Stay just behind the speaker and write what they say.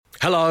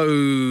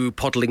Hello,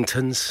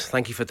 Podlingtons.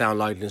 Thank you for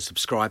downloading and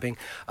subscribing.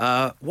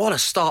 What a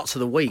start to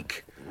the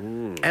week.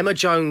 Emma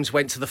Jones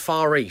went to the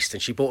Far East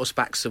and she brought us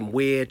back some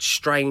weird,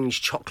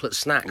 strange chocolate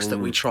snacks that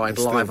we tried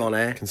live on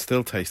air. Can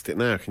still taste it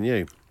now, can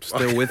you?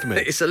 Still with me?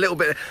 It's a little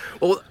bit...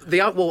 Well,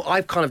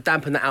 I've kind of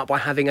dampened that out by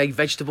having a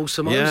vegetable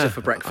samosa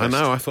for breakfast. I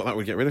know, I thought that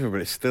would get rid of it,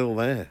 but it's still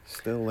there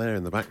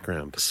in the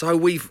background. So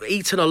we've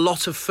eaten a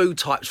lot of food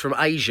types from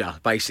Asia,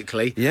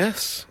 basically.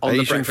 Yes, on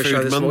Asian the breakfast Food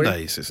show this Mondays.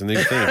 morning. It's a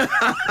new thing.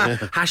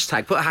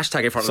 Hashtag, put a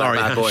hashtag in front of that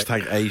bad boy.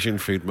 Hashtag Asian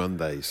Food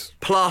Mondays.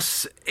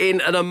 Plus, in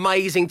an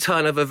amazing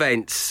turn of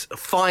events,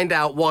 find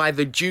out why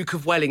the Duke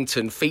of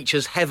Wellington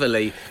features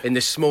heavily in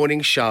this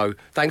morning's show.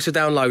 Thanks for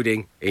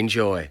downloading.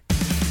 Enjoy.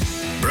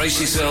 Brace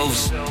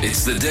yourselves.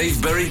 It's the Dave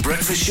Berry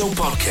Breakfast Show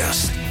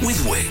podcast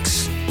with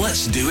Wix.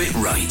 Let's do it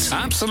right.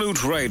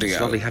 Absolute Radio.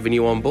 It's lovely having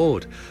you on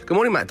board. Good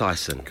morning, Matt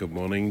Dyson. Good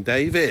morning,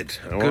 David.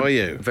 How are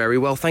you? Very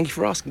well, thank you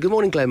for asking. Good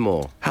morning, Glenn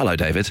Moore. Hello,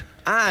 David.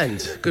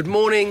 And good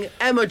morning,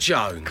 Emma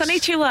Jones.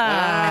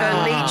 Konnichiwa.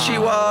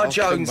 Konnichiwa,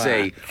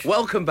 Jonesy.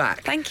 Welcome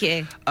back. Thank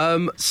you.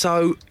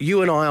 So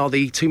you and I are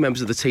the two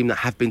members of the team that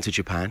have been to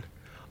Japan.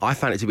 I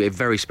found it to be a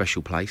very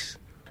special place.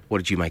 What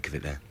did you make of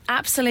it there?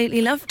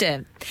 Absolutely loved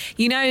it.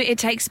 You know, it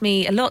takes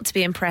me a lot to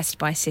be impressed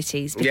by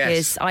cities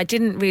because I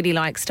didn't really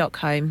like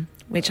Stockholm,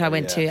 which I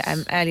went to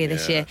earlier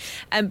this year.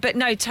 But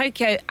no,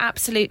 Tokyo,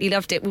 absolutely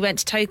loved it. We went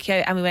to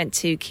Tokyo and we went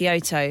to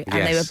Kyoto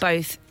and they were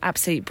both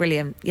absolutely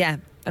brilliant. Yeah.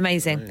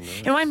 Amazing.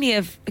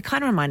 It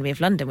kind of reminded me of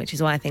London, which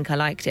is why I think I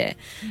liked it.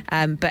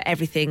 But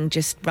everything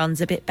just runs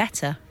a bit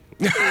better.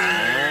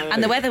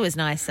 And the weather was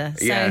nicer.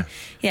 So,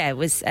 it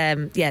was,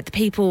 the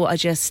people are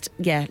just,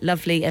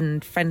 lovely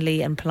and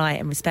friendly and polite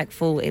and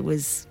respectful. It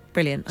was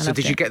brilliant. I loved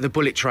did it. you get the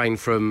bullet train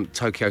from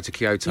Tokyo to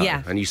Kyoto?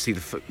 Yeah. And you see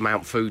the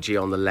Mount Fuji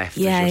on the left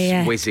as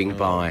you're whizzing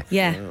by.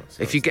 Yeah. Wow,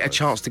 if you get a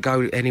chance to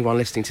go, anyone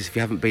listening to this, if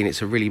you haven't been,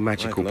 it's a really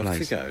magical I'd love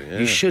place. to go, yeah.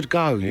 You should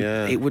go.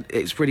 Yeah.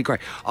 It's really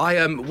great.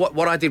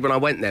 What I did when I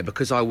went there,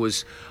 because I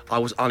was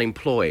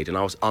unemployed and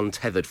I was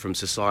untethered from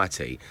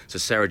society, so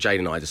Sarah Jane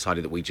and I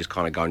decided that we'd just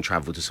kind of go and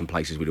travel to some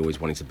places we'd always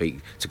wanted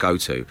to go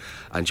to,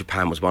 and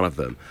Japan was one of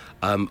them.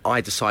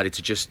 I decided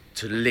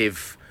to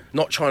live,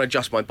 not trying to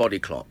adjust my body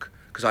clock,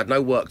 because I had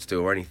no work to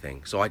do or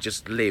anything. So I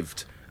just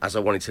lived as I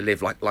wanted to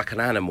live, like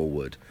an animal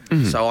would.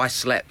 So I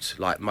slept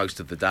like most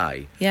of the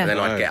day. Yeah. And then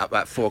I'd get up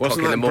at 4 o'clock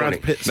in the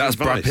morning. That's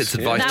Brad Pitt's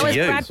advice That to was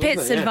you. Brad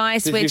Pitt's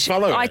advice, Did which you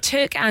follow I it?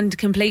 took and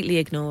completely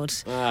ignored.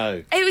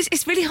 Oh.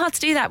 It's really hard to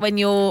do that when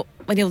you're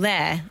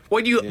there.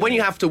 When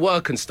you have to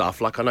work and stuff,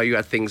 like I know you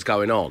had things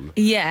going on.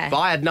 Yeah. But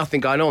I had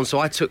nothing going on, so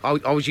I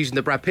was using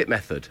the Brad Pitt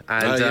method.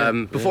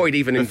 And before he'd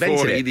even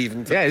invented it.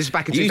 Yeah, this is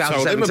back in you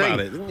 2017. told him about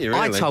it, didn't you,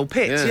 really? I told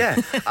Pitt, yeah.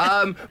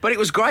 But it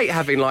was great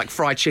having like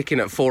fried chicken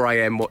at 4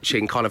 a.m.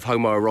 watching kind of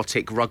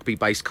homoerotic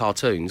rugby-based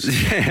cartoons.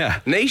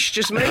 Yeah. Niche,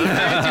 just me.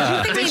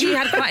 Did you think you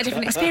had quite a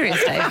different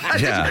experience, Dave?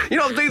 Yeah. You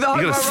don't do the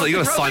homoerotic You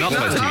got to sign up to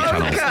those TV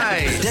channels.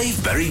 Okay.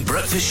 Dave Berry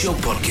Breakfast Show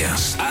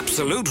podcast.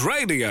 Absolute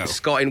Radio.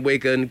 Scott in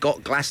Wigan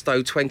got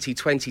Glasgow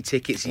 2020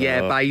 tickets.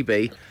 Yeah,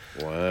 baby.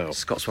 Wow.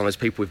 Scott's one of those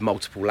people with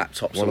multiple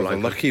laptops. One all of the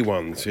over. lucky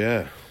ones,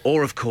 yeah.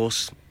 Or, of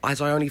course, as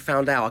I only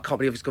found out, I can't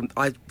believe it's gone.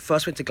 I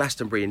first went to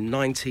Glastonbury in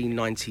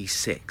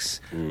 1996,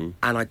 and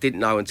I didn't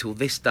know until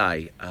this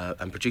day.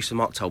 And producer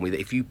Mark told me that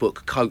if you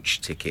book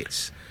coach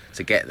tickets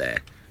to get there,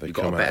 you've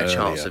got a better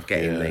chance of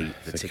getting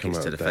the tickets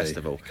to the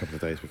festival. A couple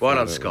of days before. Well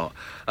done, Scott.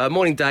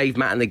 Morning, Dave,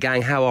 Matt, and the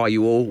gang. How are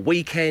you all?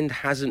 Weekend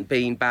hasn't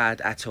been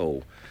bad at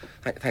all.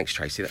 Thanks,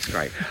 Tracy. That's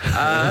great.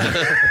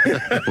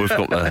 We've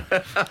got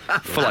the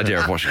full idea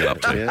of what you get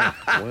up to. Yeah.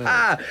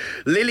 Wow.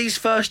 Lily's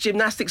first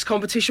gymnastics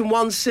competition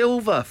won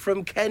silver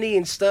from Kenny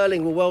in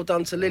Stirling. Well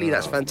done to Lily.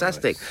 That's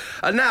fantastic. Nice.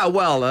 And now,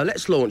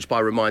 let's launch by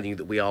reminding you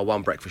that we are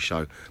one breakfast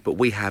show, but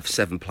we have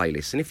 7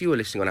 playlists. And if you were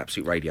listening on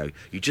Absolute Radio,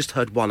 you just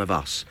heard One of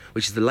Us,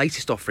 which is the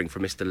latest offering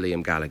from Mr.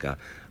 Liam Gallagher.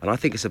 And I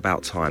think it's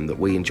about time that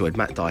we enjoyed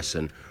Matt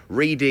Dyson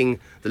reading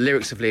the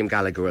lyrics of Liam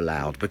Gallagher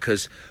aloud,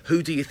 because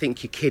Who Do You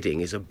Think You're Kidding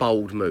is a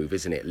bold move,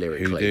 isn't it,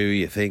 lyrically? Who do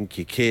you think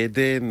you're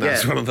kidding?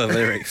 That's one of the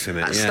lyrics in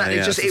it.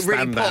 It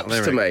really pops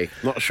to me.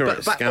 Not sure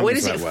it scans where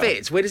does it that well.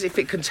 fit? Where does it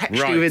fit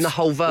contextually within the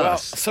whole verse? Well,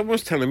 someone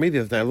was telling me the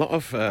other day, a lot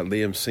of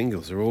Liam's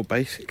singles are all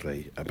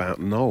basically about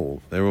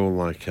Noel. They're all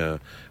like, oh,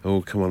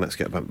 come on, let's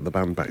get the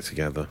band back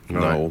together.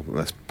 Right. Noel,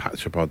 let's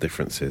patch up our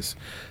differences.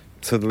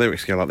 So the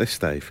lyrics go like this,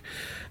 Dave.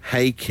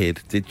 Hey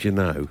kid, did you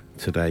know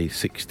today,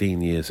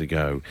 16 years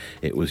ago,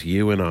 it was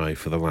you and I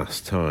for the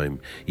last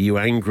time. You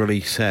angrily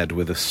said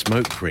with a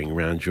smoke ring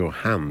round your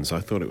hands,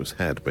 I thought it was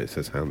head, but it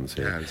says hands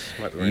here. Hands,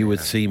 smoke ring, you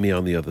would see me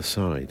on the other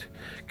side.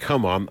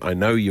 Come on, I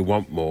know you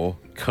want more.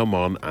 Come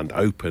on and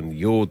open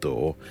your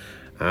door.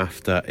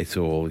 After it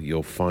all,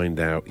 you'll find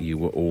out you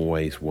were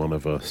always one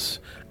of us.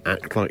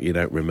 Act like you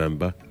don't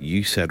remember.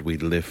 You said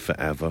we'd live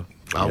forever.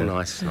 Oh, Yeah.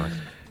 nice.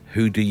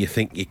 Who do you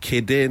think you're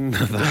kidding?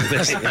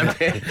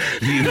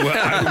 You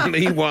were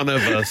only one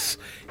of us.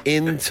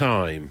 in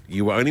time.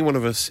 You were only one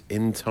of us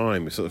in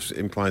time. It sort of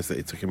implies that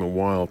it took him a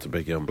while to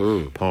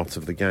become part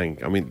of the gang.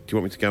 I mean, do you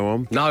want me to go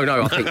on? No,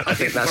 I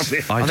think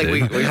that's. I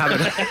think we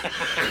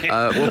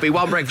haven't. Will be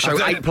one breakfast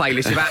show 8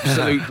 playlists with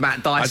absolute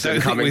Matt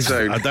Dyson coming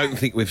soon. I don't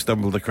think we've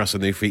stumbled across a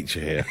new feature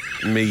here.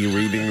 Me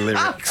reading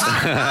lyrics,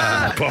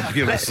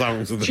 popular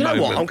songs of the Do you know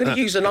moment. what? I'm going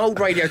to use an old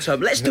radio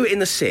term. Let's do it in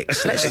the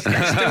 6. Let's do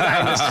that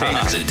in the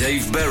 6. The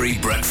Dave Berry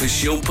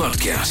Breakfast Show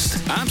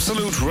Podcast.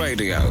 Absolute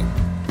Radio.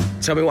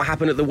 Tell me what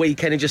happened at the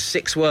weekend in just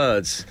 6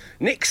 words.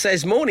 Nick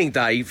says, morning,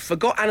 Dave.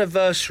 Forgot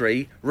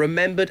anniversary,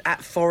 remembered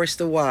at Forest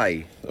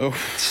Away. Oh.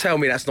 Tell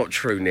me that's not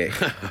true, Nick.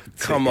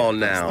 Come on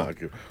now.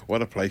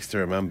 What a place to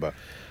remember.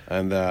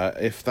 And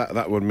if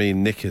that would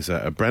mean Nick is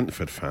a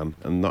Brentford fan,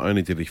 and not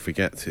only did he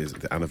forget his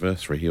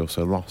anniversary, he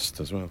also lost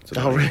as well.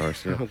 Oh, really?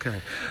 Forest, yeah.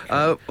 Okay.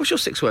 What's your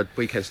 6-word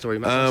weekend story,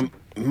 Matt?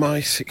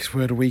 My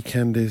 6-word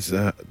weekend is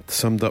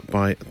summed up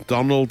by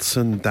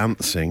Donaldson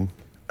dancing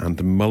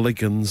and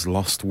Mulligan's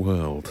Lost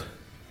World.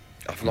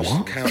 I've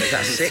lost count. Is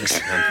that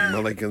 6? And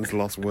Mulligan's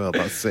Lost World.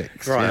 That's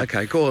 6. Right, yeah.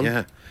 Okay, go on.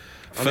 Yeah.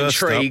 I'm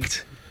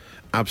intrigued.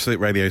 Absolute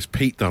Radio's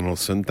Pete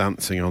Donaldson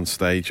dancing on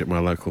stage at my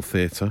local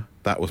theatre.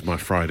 That was my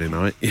Friday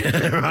night.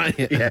 Yeah, right.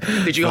 Yeah.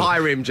 Did you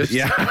hire him just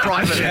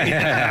privately?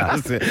 Yeah,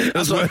 that's it. It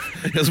was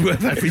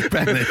worth every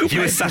penny.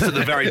 You were sat at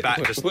the very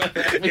back, just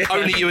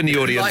only you in the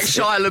audience. Like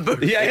Shia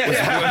LaBeouf.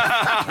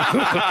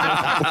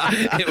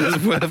 It was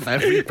worth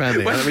every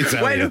penny. Let me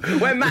tell you.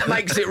 When Matt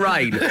makes it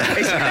rain,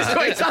 it's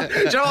what he's done. Do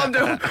you know what I'm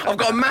doing? I've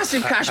got a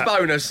massive cash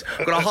bonus.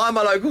 I've got to hire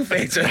my local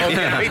theatre. I'm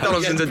getting Pete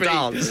Donaldson to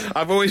dance.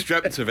 I've always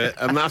dreamt of it,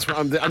 and that's what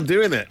I'm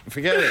doing it.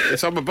 Forget it.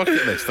 It's on my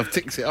bucket list. I've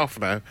ticked it off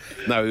now.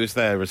 No, it was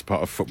there as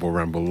part of Football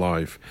Ramble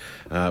Live,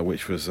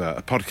 which was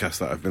a podcast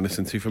that I've been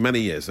listening to for many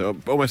years,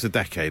 almost a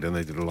decade, and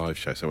they did a live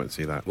show, so I went to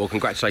see that. Well,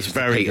 congratulations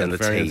to Pete and the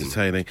very team.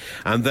 Entertaining.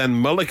 And then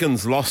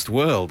Mulligan's Lost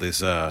World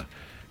is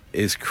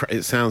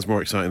it sounds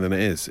more exciting than it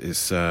is. It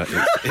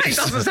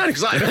doesn't sound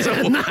exciting at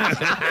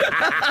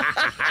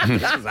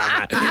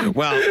all.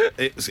 Well,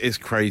 it's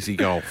crazy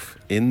golf,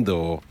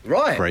 indoor,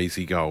 right?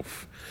 Crazy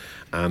golf.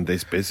 And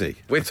it's busy.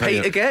 With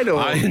Pete again?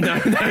 Or? No,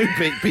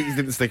 Pete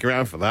didn't stick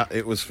around for that.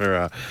 It was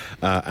for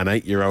an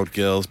 8-year-old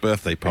girl's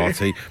birthday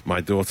party.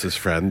 My daughter's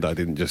friend. I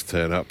didn't just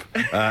turn up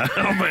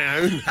on my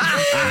own.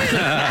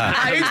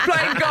 Who's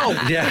playing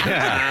golf?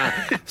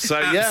 Yeah. So,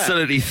 yeah.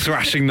 Absolutely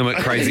thrashing them at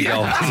crazy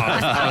golf.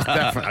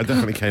 I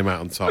definitely came out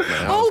on top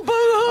now. Oh,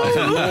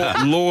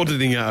 boo!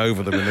 Lording it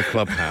over them in the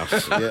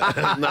clubhouse.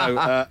 Yeah.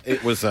 No,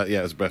 it was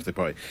a birthday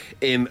party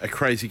in a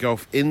crazy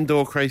golf,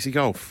 indoor crazy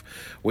golf,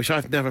 which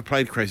I've never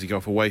played crazy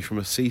golf away from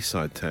a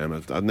seaside town.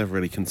 I've never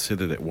really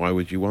considered it. Why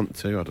would you want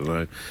to? I don't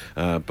know.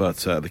 But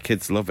the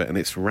kids love it, and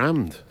it's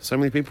rammed. So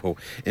many people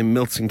in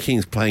Milton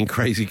Keynes playing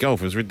crazy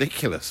golf. It was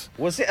ridiculous.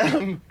 Was it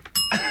themed?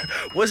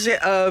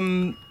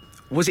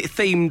 Was it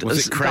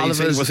crazy?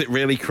 Gulliver's? Was it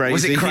really crazy?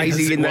 Was it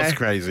crazy yes, in there?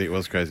 It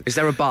was crazy. Is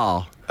there a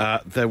bar?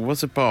 There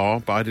was a bar,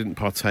 but I didn't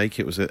partake.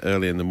 It was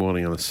early in the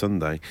morning on a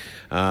Sunday.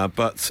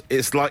 But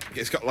it's got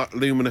like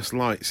luminous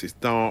lights. It's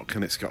dark,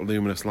 and it's got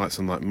luminous lights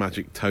and like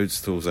magic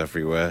toadstools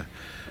everywhere.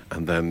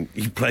 And then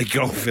you play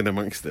golf in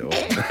amongst it all.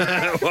 I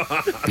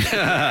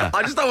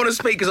just don't want to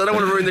speak because I don't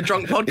want to ruin the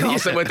drunk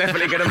podcast that we're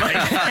definitely going to make.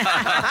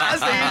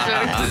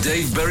 The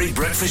Dave Berry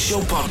Breakfast Show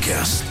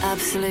Podcast.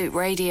 Absolute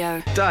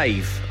Radio.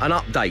 Dave, an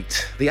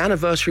update. The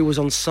anniversary was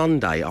on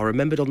Sunday. I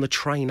remembered on the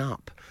train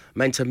up.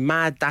 Meant a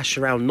mad dash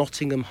around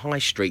Nottingham High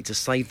Street to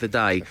save the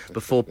day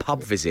before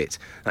pub visit.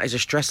 That is a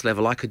stress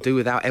level I could do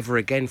without ever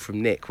again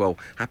from Nick. Well,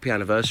 happy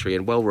anniversary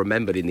and well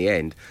remembered in the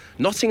end.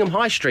 Nottingham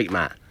High Street,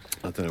 Matt.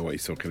 I don't know what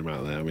he's talking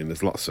about there. I mean,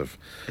 there's lots of...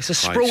 It's a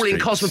sprawling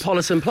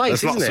cosmopolitan place,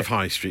 isn't it? There's lots it? of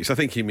high streets. I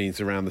think he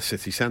means around the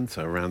city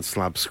centre, around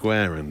Slab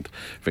Square and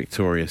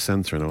Victoria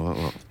Centre and all that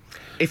lot.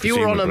 If you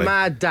were on a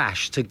mad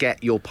dash to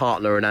get your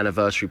partner an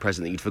anniversary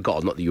present that you'd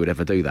forgotten, not that you would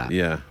ever do that.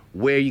 Yeah.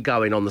 Where are you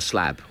going on the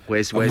slab?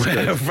 Where's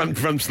good?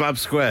 From Slab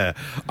Square,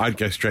 I'd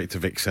go straight to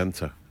Vic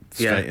Centre.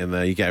 Straight in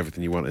there. You get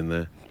everything you want in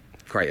there.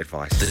 Great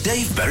advice. The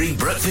Dave Berry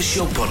Breakfast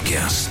Show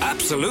Podcast.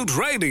 Absolute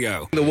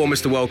Radio. The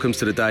warmest of welcomes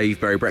to the Dave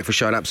Berry Breakfast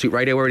Show on Absolute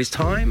Radio, where it is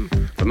time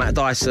for Matt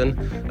Dyson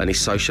and his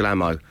social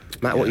ammo.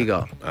 Matt, what you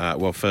got?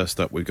 Well, first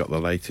up, we've got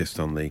the latest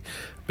on the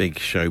big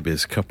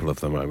showbiz couple of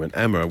the moment.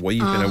 Emma, while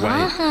you've been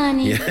away...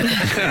 honey.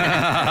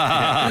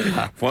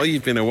 Yeah. While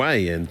you've been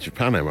away in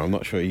Japan, Emma, I'm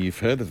not sure you've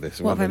heard of this.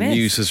 What the have I missed?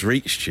 news has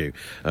reached you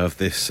of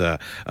this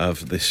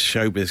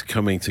showbiz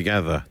coming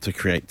together to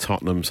create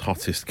Tottenham's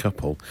hottest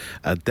couple.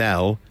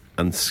 Adele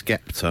and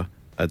Skepta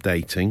are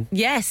dating.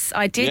 Yes,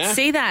 I did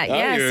see that. Oh,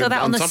 Yeah, you're saw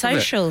that on the top of it.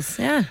 socials.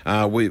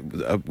 Yeah.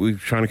 We're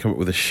trying to come up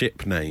with a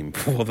ship name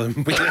for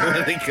them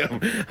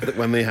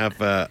when they have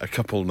a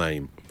couple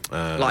name.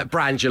 Like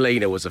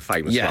Brangelina was a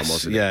famous one,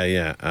 wasn't it?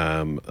 Yeah.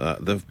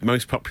 The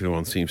most popular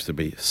one seems to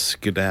be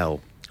Skadel.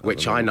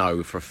 which I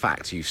know for a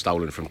fact you've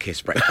stolen from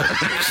Kiss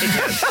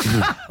Breakfast.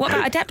 What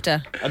about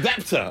Adapter?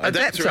 Adapter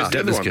is the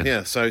other one. good.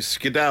 Yeah, so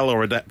Skidell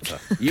or Adapter.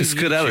 Because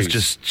Skidell is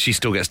just, she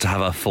still gets to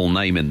have her full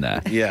name in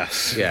there.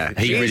 Yes. Yeah.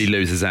 He She really is-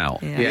 loses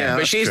out. Yeah, but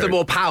that's she's the true.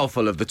 more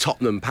powerful of the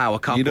Tottenham power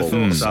You'd have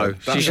couple, thought so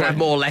so. she should That's have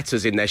more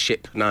letters in their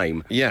ship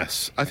name.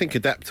 Yes, I think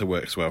Adapter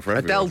works well for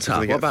everyone. Delta, 'cause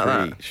they what get about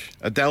 3 that? each.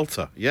 A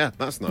Delta, yeah,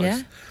 that's nice.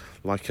 Yeah.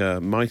 Like a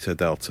Mitre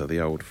Delta,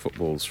 the old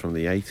footballs from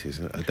the 80s,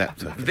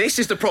 Adapter. This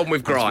is the problem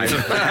with grime, is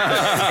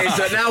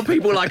that now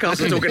people like us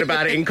are talking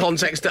about it in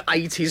context to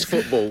 80s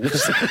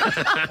footballs.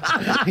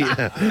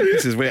 Yeah,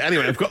 this is weird.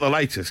 Anyway, I've got the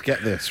latest.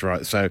 Get this,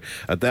 right. So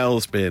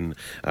Adele's been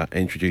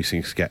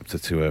introducing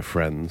Skepta to her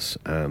friends,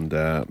 and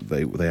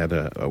they had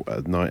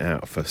a night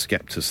out for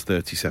Skepta's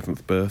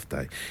 37th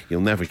birthday. You'll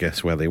never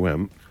guess where they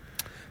went.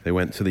 They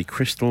went to the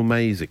Crystal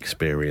Maze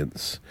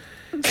Experience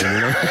in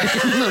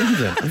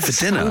London. For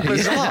dinner.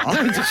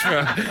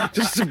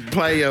 just to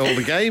play all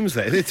the games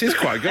there. It is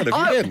quite good.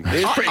 Have you been?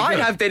 It's pretty I'd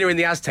good. have dinner in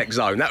the Aztec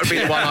Zone. That would be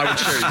the one I would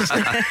choose.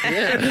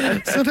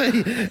 Yeah. So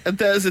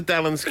there's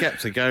Adele and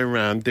Skepta going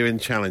around doing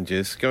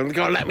challenges, going,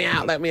 "Go on, let me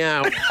out."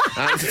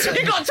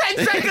 You got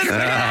 10 seconds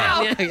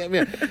now! Yeah, get me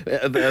out.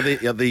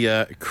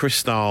 The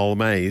Crystal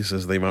Maze,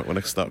 as they might want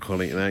to start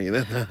calling it now. You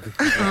know?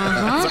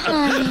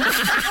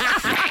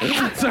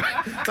 Sorry,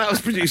 that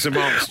was producer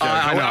Mark's joke.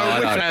 I know, I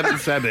wish I know. I hadn't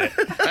said it.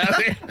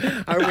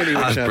 I really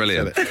wish I hadn't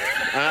brilliant. said it.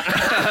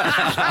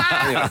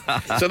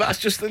 Anyway, so that's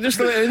just a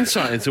little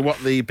insight into what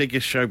the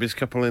biggest showbiz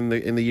couple in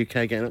the UK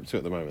are getting up to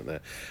at the moment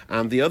there.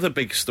 And the other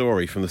big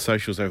story from the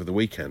socials over the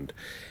weekend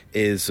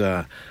is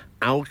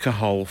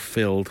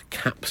alcohol-filled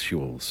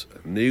capsules,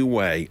 a new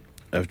way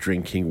of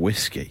drinking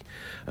whiskey.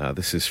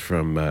 This is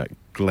from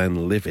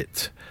Glenn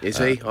Livet. Is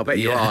he? I bet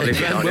you are.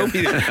 Glenn will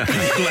be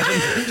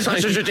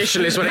Such a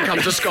traditionalist when it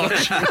comes to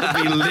Scotch.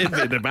 be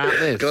livid about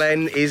this.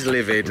 Glenn is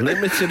livid.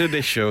 Limited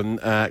edition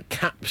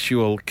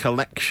capsule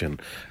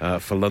collection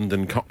for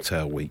London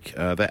Cocktail Week.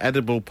 They're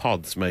edible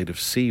pods made of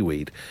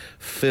seaweed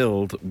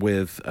filled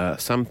with a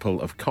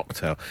sample of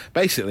cocktail.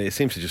 Basically, it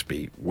seems to just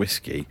be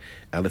whiskey,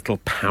 a little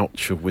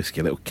pouch of whiskey,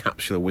 a little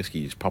capsule of whiskey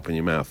you just pop in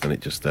your mouth and it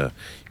just... get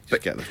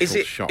the Is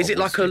full it shot is of it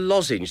like a whiskey.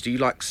 lozenge? Do you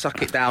like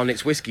suck it down?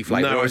 It's whiskey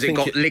flavour, No, or I has it think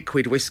got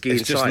liquid whiskey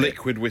It's inside? just it?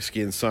 liquid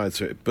whiskey inside,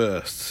 so it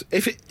bursts.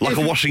 Like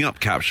a washing up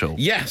capsule.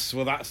 Yes,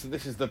 well,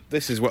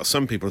 this is what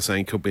some people are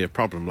saying could be a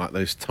problem, like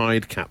those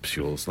Tide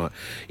capsules. Like,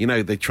 you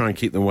know, they try and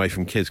keep them away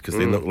from kids because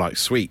they look like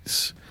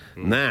sweets.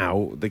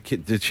 Now the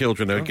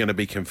children are going to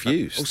be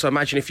confused. Also,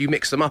 imagine if you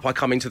mix them up. I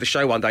come into the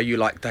show one day, you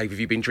like, Dave, have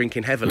you been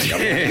drinking heavily? I'm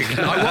like,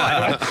 no,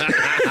 why?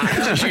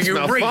 You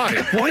Smell reek. fine.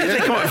 Why did they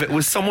come out of it?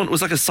 Was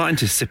like a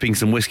scientist sipping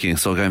some whiskey and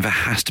sort of going, there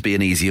has to be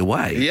an easier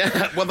way.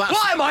 Yeah, well, that's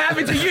Why am I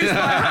having to use my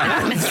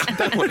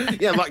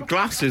hands? yeah. Like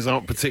glasses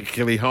aren't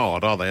particularly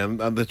hard, are they? And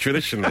the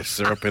traditionalists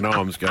are up in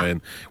arms,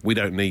 going, "We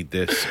don't need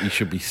this. You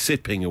should be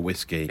sipping a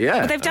whiskey." Yeah.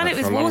 Well, they've done it for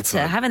with a long water,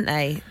 time. haven't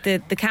they?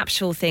 The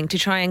capsule thing to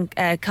try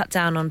and cut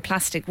down on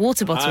plastic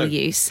water bottle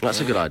use.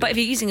 That's a good idea. But if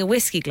you're using a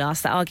whiskey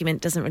glass, that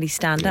argument doesn't really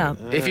stand up.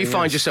 If you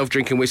find yourself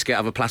drinking whiskey out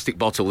of a plastic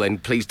bottle, then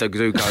please do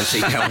go and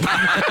seek help.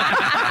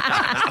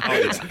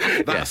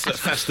 That's at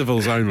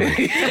festivals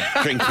only.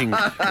 Drinking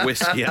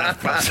whiskey out of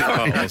plastic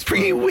bottles.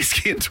 Bringing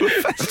whiskey into a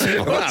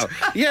festival. Wow.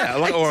 Yeah,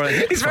 like, or a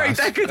hip It's very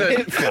flask. decadent. A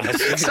hip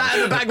flask. Sat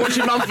in the bag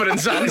watching Mumford and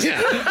Sons.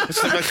 Yeah,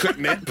 just have a quick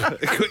nip,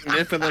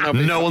 and then I'll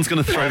be... No one's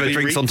going to throw I'll their be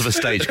drinks reeked. onto the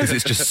stage because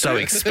it's just so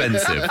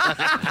expensive.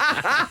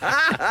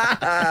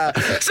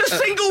 It's a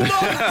single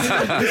malt.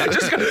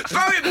 Just go,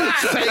 throw it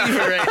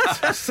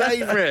back.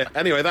 Savour it.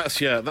 Anyway,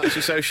 that's your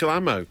social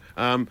ammo.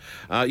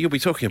 You'll be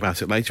talking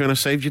about it later, and I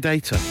saved your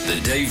data. The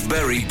Dave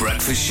Berry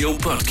Breakfast Show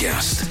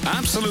Podcast.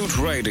 Absolute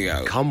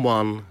Radio. Come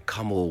one,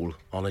 come all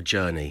on a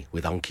journey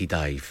with Unky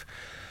Dave.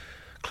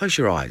 Close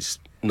your eyes,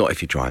 not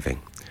if you're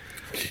driving.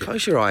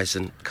 Close your eyes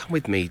and come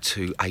with me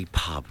to a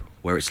pub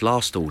where it's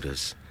last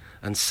orders,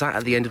 and sat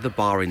at the end of the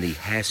bar in the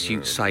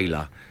Hirsute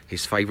Sailor,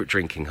 his favourite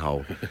drinking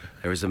hole,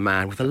 there is a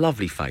man with a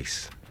lovely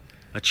face,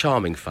 a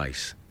charming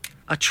face,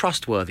 a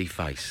trustworthy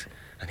face,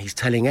 and he's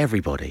telling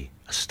everybody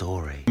a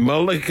story.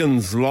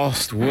 Mulligan's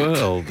Lost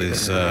World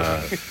is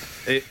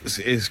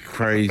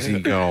crazy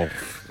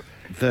golf.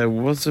 There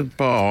was a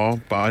bar,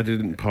 but I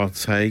didn't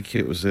partake.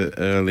 It was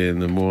early in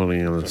the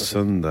morning on a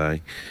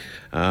Sunday.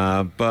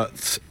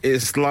 But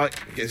it's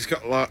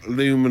got like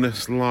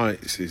luminous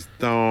lights. It's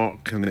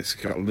dark and it's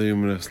got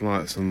luminous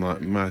lights and like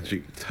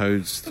magic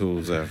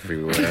toadstools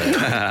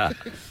everywhere.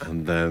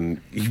 And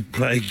then you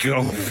play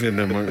golf in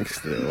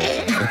amongst it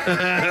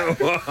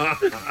all.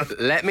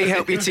 Let me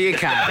help you to your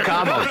cab.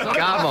 Come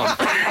on.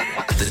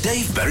 The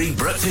Dave Berry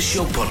Breakfast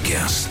Show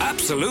Podcast.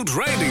 Absolute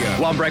Radio.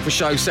 One breakfast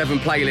show, 7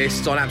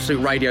 playlists on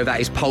Absolute Radio. That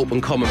is Pulp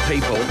and Common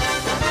People.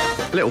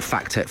 Little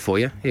fact tip for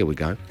you. Here we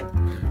go.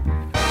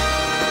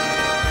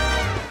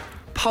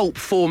 Pulp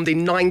formed in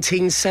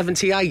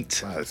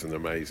 1978. That's an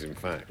amazing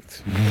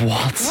fact.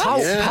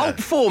 Pulp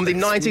formed in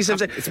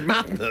 1978. It's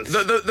madness.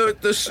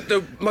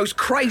 The most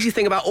crazy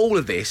thing about all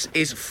of this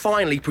is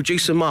finally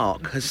producer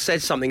Mark has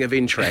said something of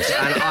interest,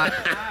 and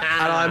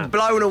I'm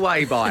blown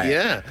away by it.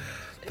 Yeah.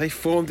 They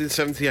formed in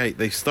 78.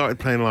 They started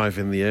playing live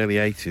in the early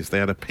 80s. They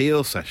had a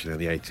Peel session in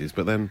the 80s,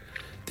 but then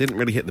didn't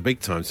really hit the big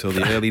time till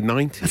the early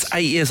 90s. That's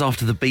 8 years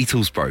after the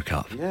Beatles broke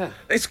up. Yeah.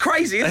 It's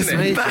crazy, isn't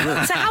it?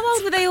 So how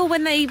old were they all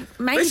when they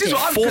made This is it?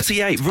 what I'm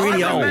 48,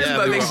 really I old. remember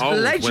Yeah, they this were old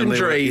when they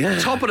legendary were-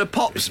 Top of the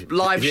Pops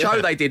live show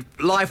they did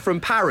live from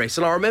Paris,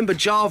 and I remember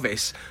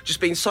Jarvis just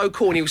being so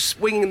cool, and he was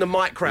swinging the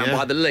mic around Yeah.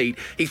 by the lead.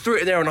 He threw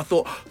it in there, and I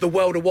thought, the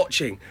world are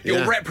watching. You're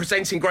Yeah.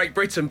 representing Great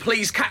Britain.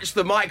 Please catch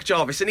the mic,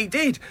 Jarvis. And he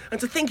did. And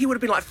to think he would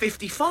have been like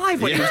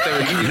 55 when he was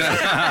doing it.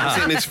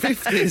 He's in his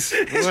 50s.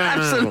 It's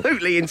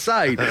absolutely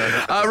insane.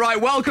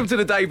 Right, welcome to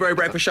the Dave Berry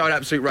Breakfast Show on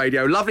Absolute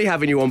Radio. Lovely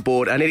having you on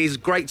board, and it is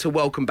great to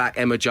welcome back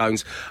Emma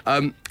Jones.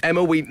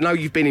 Emma, we know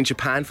you've been in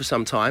Japan for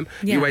some time.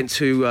 Yeah. You went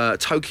to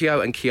Tokyo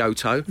and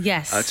Kyoto.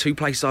 Yes. Two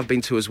places I've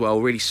been to as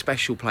well, really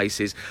special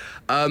places.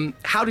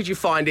 How did you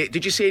find it?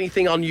 Did you see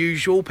anything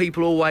unusual?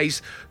 People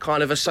always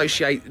kind of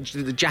associate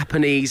the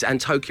Japanese and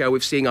Tokyo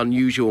with seeing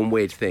unusual and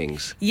weird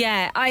things.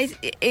 Yeah,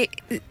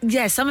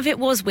 some of it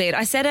was weird.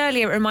 I said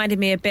earlier it reminded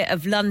me a bit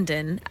of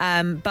London,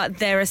 but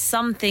there are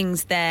some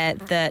things there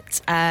that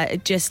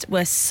just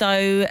were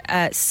so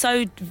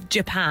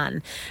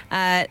Japan.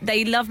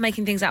 They love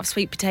making things out of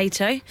sweet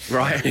potato.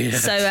 Right.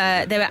 Yes. So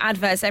there were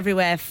adverts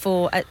everywhere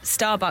for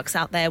Starbucks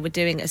out there were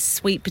doing a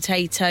sweet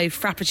potato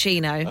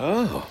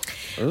frappuccino.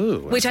 Ooh,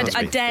 Which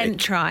I daren't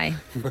try.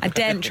 I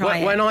daren't try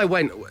it. When I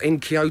went in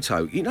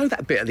Kyoto, you know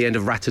that bit at the end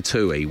of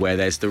Ratatouille where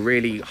there's the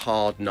really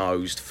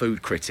hard-nosed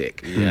food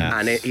critic, Yes.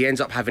 and he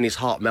ends up having his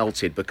heart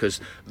melted because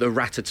the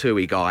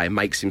Ratatouille guy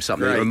makes him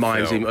something that Great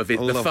reminds film. him of it,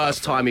 I the love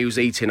first that film. time he was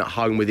eating at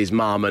home with his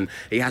mum, and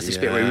he has this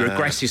bit where he Yeah.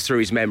 regresses through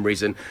his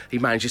memories and he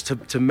manages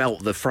to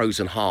melt the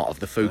frozen heart of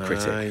the food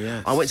critic.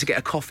 Yes. I went to get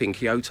a coffee in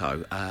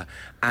Kyoto,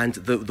 and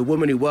the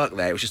woman who worked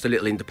there, it was just a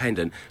little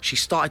independent, she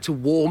started to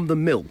warm the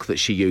milk that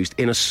she used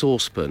in a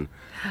saucepan.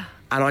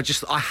 And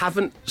I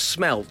haven't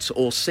smelt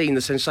or seen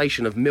the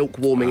sensation of milk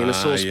warming in a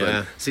saucepan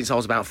yeah. since I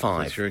was about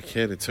 5. If you're a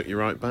kid, it took you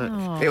right back.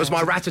 It was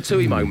my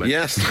Ratatouille moment.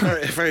 Yes,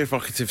 very, very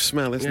evocative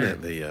smell, isn't Yeah.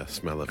 it? The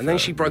smell of. And then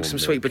she broke warm some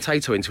milk. sweet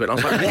potato into it. And I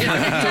was like, what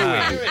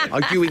are you doing?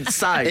 Are you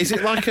insane? Is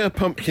it like a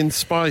pumpkin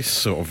spice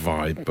sort of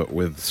vibe, but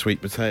with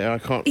sweet potato? I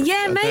can't. Yeah,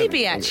 I don't-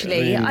 maybe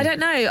actually. mean, I don't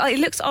know. It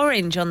looks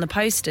orange on the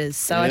posters,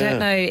 so I Yeah. don't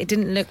know. It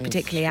didn't look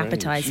particularly strange.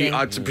 appetising.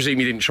 I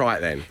presume you didn't try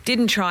it then.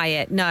 Didn't try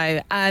it,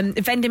 no.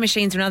 Vending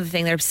machines are another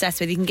thing they're obsessed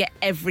with. You can get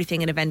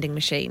everything in a vending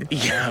machine.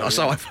 Yeah,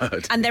 so I've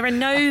heard. And there are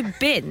no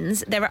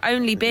bins. There are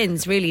only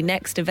bins really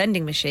next to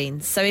vending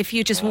machines. So if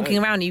you're just walking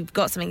around and you've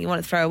got something you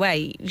want to throw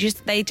away,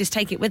 they just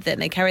take it with them.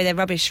 They carry their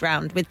rubbish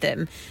around with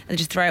them and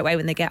just throw it away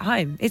when they get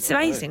home. It's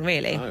amazing,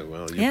 really. Oh,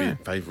 well, you'd Yeah. be in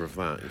favour of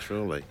that,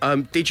 surely.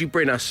 Did you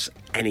bring us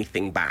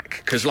anything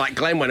back? Because like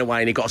Glenn went away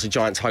and he got us a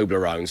giant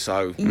Toblerone,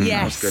 so that was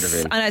Yes, good of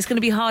him. I know it's going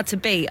to be hard to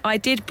beat. I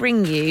did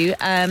bring you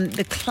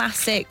the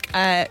classic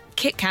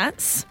Kit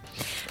Kats.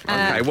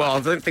 Okay, well, I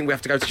don't think we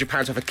have to go to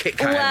Japan to have a Kit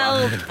Kat.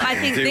 Well, Emma. I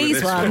think Do with these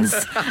this ones.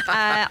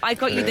 I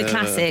got you the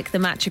classic, the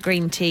matcha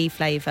green tea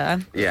flavour.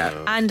 Yeah.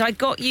 And I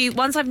got you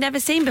ones I've never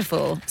seen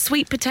before,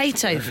 sweet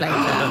potato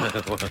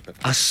flavour.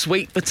 A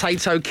sweet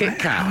potato Kit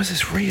Kat. How is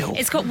this real?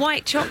 It's got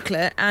white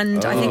chocolate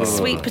and I think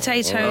sweet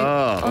potato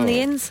on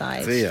the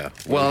inside. Dear.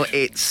 Well,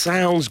 it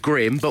sounds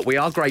grim, but we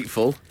are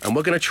grateful, and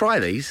we're going to try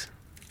these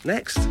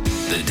next.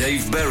 The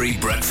Dave Berry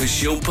Breakfast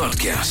Show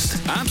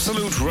Podcast.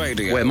 Absolute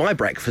Radio. Where my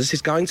breakfast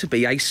is going to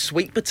be a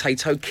sweet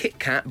potato Kit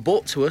Kat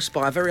brought to us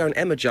by our very own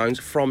Emma Jones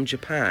from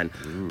Japan.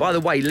 By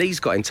the way, Lee's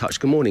got in touch.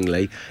 Good morning,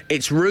 Lee.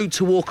 It's rude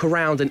to walk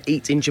around and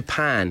eat in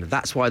Japan.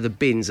 That's why the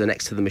bins are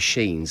next to the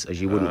machines,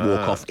 as you wouldn't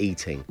walk off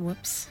eating.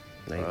 Whoops.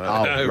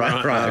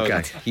 Right,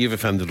 okay. You've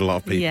offended a lot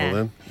of people Yeah.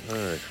 then.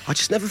 I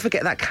just never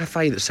forget that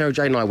cafe that Sarah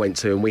Jane and I went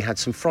to, and we had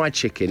some fried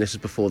chicken. This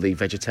was before the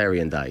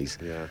vegetarian days.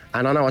 Yeah.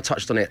 And I know I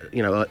touched on it,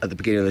 at the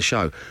beginning of the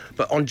show,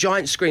 but on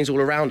giant screens all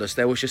around us,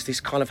 there was just this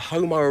kind of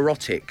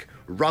homoerotic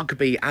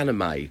rugby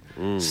anime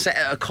set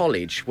at a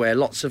college where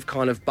lots of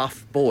kind of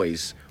buff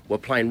boys were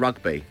playing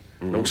rugby.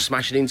 And all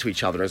smashing into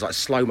each other. It was like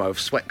slow-mo of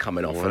sweat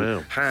coming off Wow.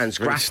 and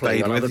hands Really grappling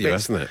stayed and with other you,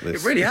 bits. hasn't it?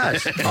 It really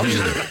has. I'm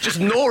just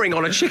gnawing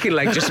on a chicken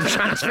leg, just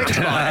transfixed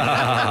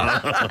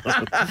by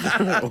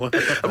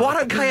it. Why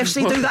don't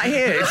KFC do that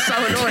here? It's so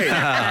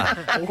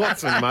annoying.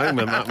 What a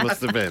moment that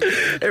must have been.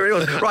 It really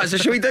was. Right, so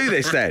should we do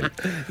this then?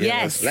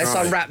 Yes. Let's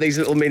unwrap these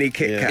little mini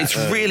Kit Yeah. Kats.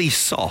 It's really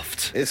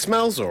soft. It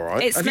smells all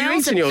right. It Have you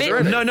smells eaten a yours bit...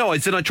 already? No,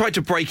 I tried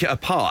to break it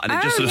apart and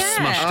it just Oh, sort of yeah.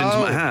 smushed into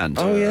my hand.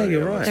 Oh, yeah,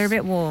 you're right. They're a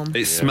bit warm.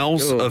 It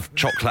smells of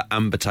chocolate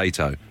and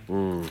potato.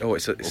 Oh,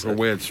 it's It's a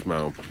weird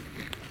smell.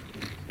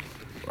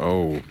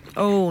 Oh.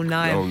 Oh,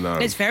 no. Oh, no.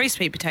 It's very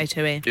sweet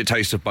potato-y. It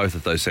tastes of both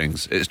of those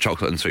things. It's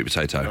chocolate and sweet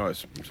potato. No,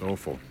 it's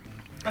awful.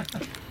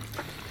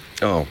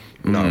 Oh,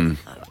 no.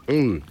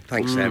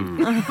 Thanks,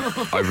 Em.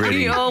 I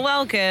really... You're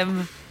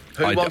welcome.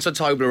 Who I wants a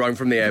Toblerone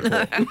from the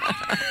airport?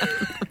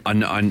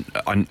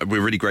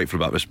 We're really grateful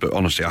about this, but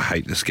honestly, I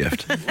hate this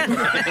gift.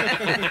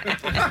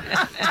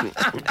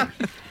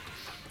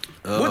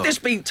 Would this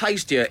be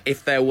tastier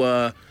if there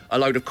were a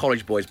load of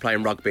college boys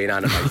playing rugby and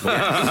anime?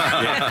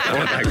 Yeah.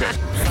 Okay, good.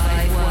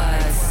 5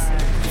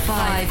 words,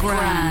 5 5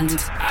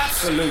 grand.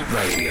 Absolute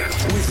Radio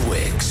with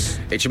Wix.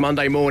 It's your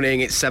Monday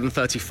morning, it's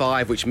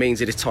 7:35, which means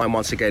it is time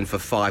once again for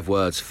 5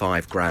 words,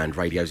 5 grand.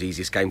 Radio's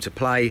easiest game to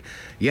play,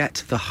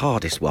 yet the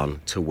hardest one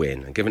to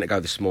win. And giving it a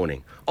go this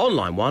morning.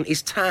 Online one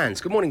is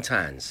Tans. Good morning,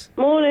 Tans.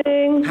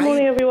 Morning.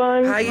 Morning,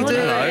 everyone. How you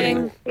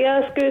doing?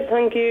 Yes, good,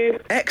 thank you.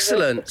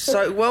 Excellent.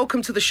 So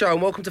welcome to the show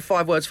and welcome to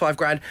 5 words, 5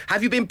 grand.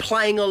 Have you been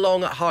playing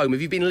along at home?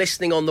 Have you been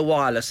listening on the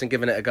wireless and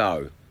giving it a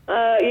go?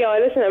 Yeah, I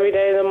listen every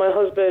day, and then my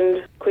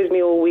husband quizzed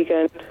me all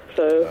weekend,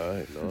 so...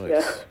 Right, nice.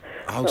 Yeah.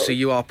 Oh, so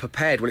you are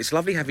prepared. Well, it's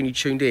lovely having you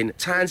tuned in.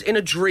 Tans, in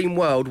a dream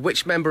world,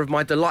 which member of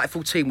my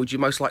delightful team would you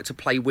most like to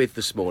play with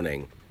this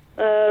morning?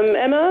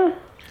 Emma,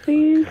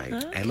 please.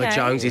 Okay. Emma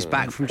Jones is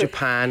back from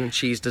Japan.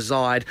 She's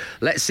desired.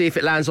 Let's see if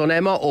it lands on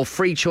Emma or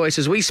free choice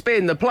as we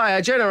spin the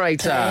player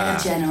generator.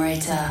 Matt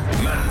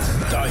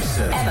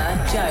Dyson.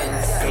 Emma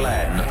Jones.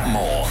 Glenn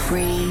Moore.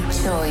 Free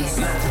choice.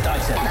 Matt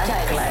Dyson.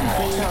 Glenn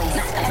Moore.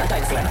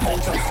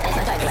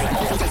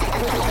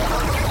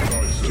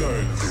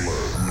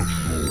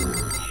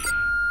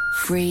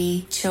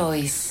 Free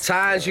choice.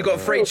 Tans, you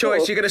got free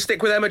choice. You're going to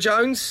stick with Emma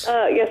Jones?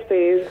 Yes,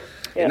 please.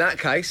 Yeah. In that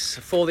case,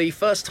 for the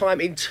first time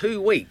in 2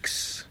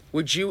 weeks,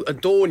 would you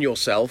adorn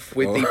yourself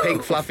with the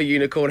pink fluffy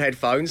unicorn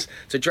headphones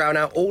to drown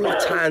out all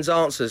of Tan's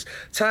answers?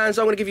 Tans,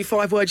 I'm going to give you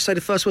 5 words. You say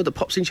the first word that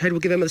pops into your head.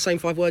 We'll give Emma the same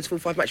 5 words. Full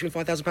 5 matching with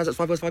 £5,000. That's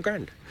 5 words, 5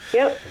 grand.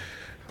 Yep.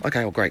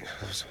 Okay, well, great.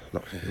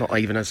 Not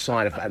even a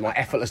sign of my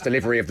effortless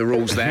delivery of the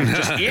rules there.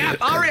 Just,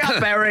 hurry up,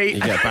 Barry. You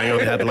get bang on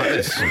the head like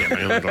this. You get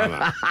bang on the head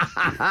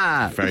like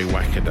that. Very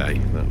wackaday.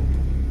 No.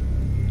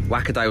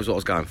 Wackaday was what I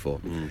was going for.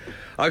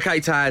 Okay,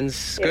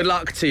 Tans, good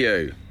luck to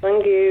you.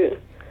 Thank you.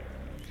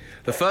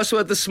 The first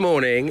word this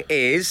morning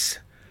is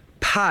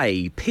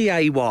pay,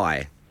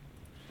 P-A-Y.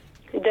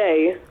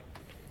 Day.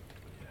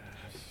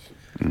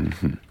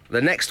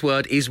 The next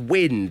word is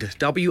wind,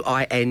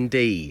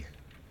 W-I-N-D.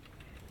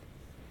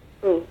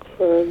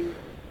 Wind.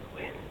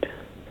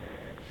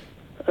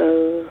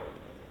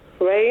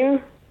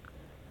 Rain.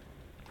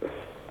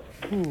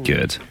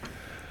 Good.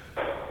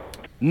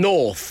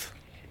 North.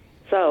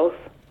 South.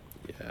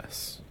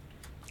 Yes.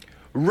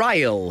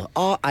 Rail,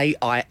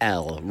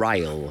 R-A-I-L,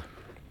 rail.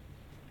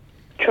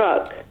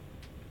 Truck.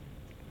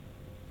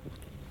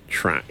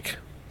 Track,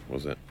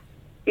 was it?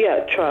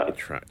 Yeah, truck.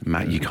 Track.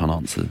 Matt, you can't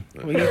answer.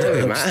 What are you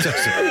doing, Matt?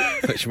 I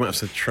thought you might have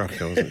said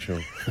truck, I wasn't sure.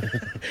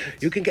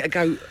 You can get a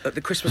go at the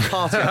Christmas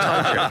party,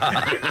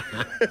 I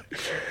told you.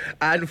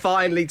 And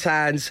finally,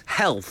 Tans,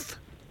 health.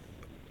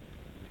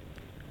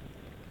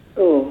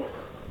 Oh.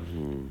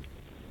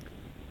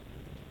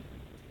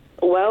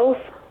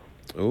 Wealth.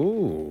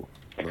 Ooh,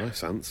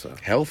 nice answer.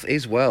 Health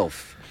is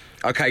wealth.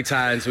 Okay,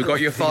 Tans, we've got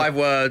your 5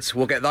 words.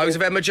 We'll get those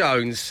of Emma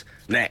Jones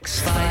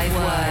next. 5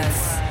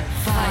 words.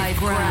 5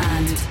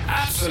 grand.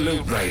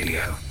 Absolute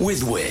Radio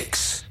with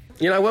Wix.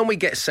 You know, when we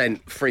get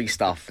sent free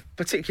stuff,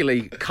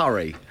 particularly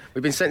curry,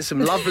 we've been sent some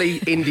lovely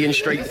Indian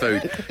street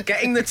food.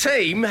 Getting the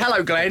team,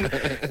 hello Glenn,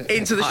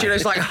 into the studio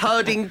is like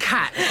herding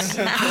cats.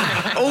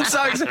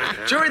 Also,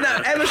 during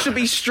that, Emma should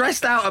be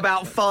stressed out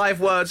about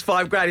 5 words,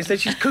 5 grand. Instead,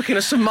 she's cooking a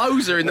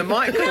samosa in the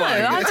microwave.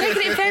 No, I'm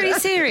taking it very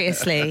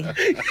seriously.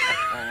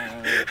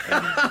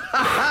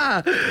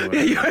 Are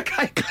you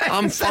okay, Glenn?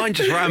 I'm fine,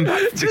 just ran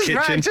back to the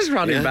kitchen. Just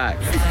running back.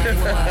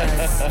 5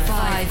 words.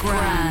 5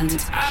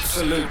 grand.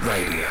 Absolute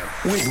Radio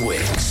with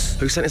Wix.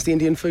 Who sent us the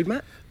Indian food,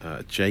 Matt?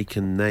 Jake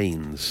and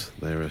Nanes.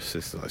 They're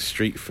like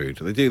street food.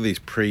 They do these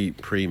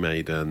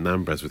pre-made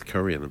naan breads with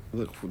curry in them.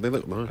 They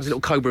look nice. There's a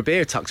little Cobra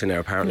beer tucked in there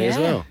apparently as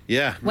well.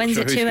 Yeah. When's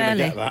it too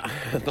early?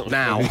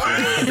 Now.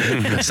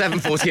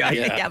 7:48.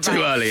 Yeah, Too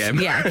right. early, Em.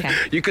 Yeah, okay.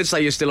 You could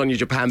say you're still on your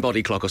Japan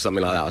body clock or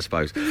something like that, I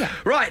suppose. Yeah.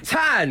 Right,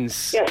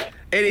 Tans. Yes.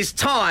 It is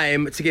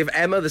time to give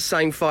Emma the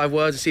same 5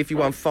 words and see if you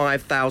won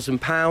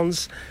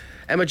 £5,000.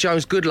 Emma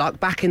Jones, good luck.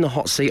 Back in the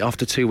hot seat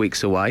after 2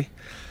 weeks away.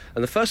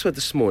 And the first word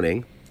this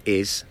morning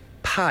is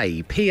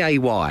pay,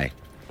 P-A-Y.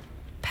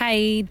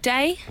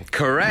 Payday.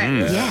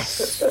 Correct.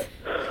 Yes.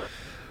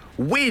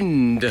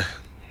 Wind.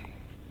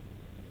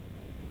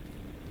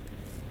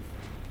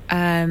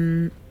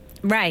 Rain.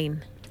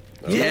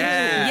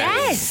 Yeah.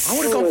 Yes. I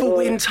would have gone for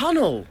wind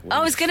tunnel.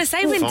 I was going to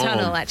say wind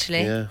tunnel,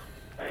 actually. Yeah.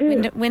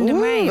 Wind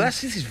and rain.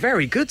 This is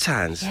very good,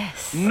 Tans.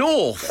 Yes.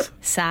 North.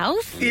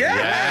 South.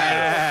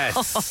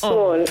 Yes. Come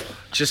on.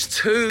 Just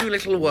 2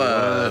 little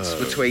words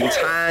between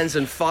Tans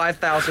and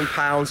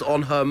 £5,000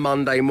 on her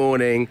Monday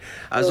morning.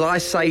 As I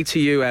say to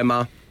you,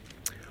 Emma,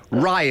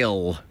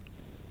 rail.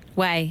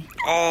 Way.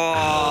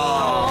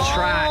 Oh,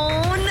 track.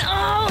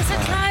 Oh, so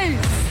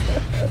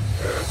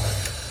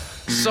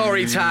close.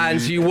 Sorry,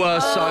 Tans, you were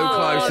so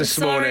close this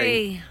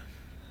morning.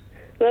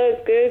 No,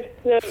 it's good.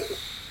 No.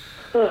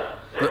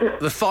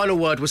 The final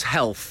word was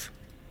health.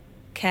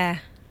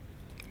 Care.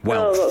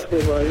 Wealth. Oh, that's a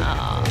good one.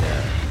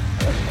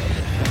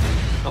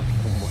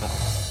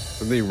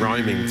 The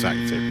rhyming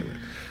tactic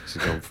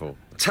she's gone for.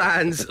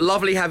 Tans,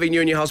 lovely having you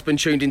and your husband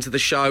tuned into the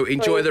show.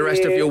 Enjoy Thank the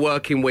rest of you. your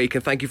working week,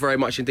 and thank you very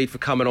much indeed for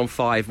coming on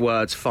 5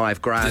 words,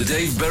 5 grand. The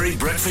Dave Berry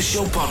Breakfast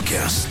Show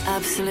Podcast.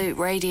 Absolute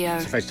Radio.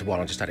 Face to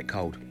one, I just had it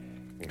cold.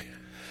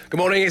 Good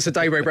morning, it's the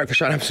Dave Berry Breakfast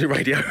Show on Absolute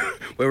Radio,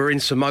 where we're in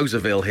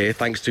Somosaville here,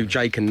 thanks to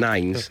Jake and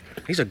Naines.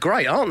 These are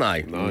great, aren't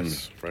they?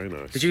 Nice, very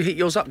nice. Did you hit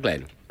yours up,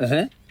 Glenn?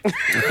 Sorry.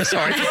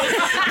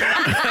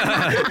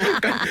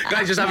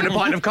 Glenn's just having a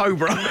pint of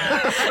Cobra.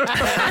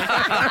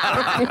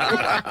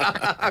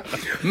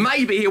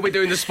 Maybe he'll be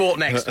doing the sport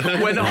next.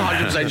 We're not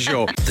 100%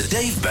 sure. The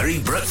Dave Berry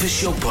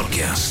Breakfast Show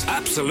Podcast.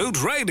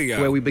 Absolute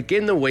Radio. Where we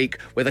begin the week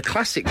with a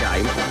classic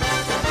game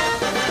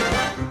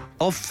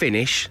of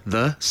Finish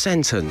the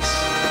Sentence.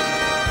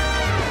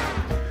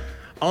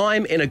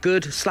 I'm in a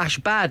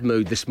good/bad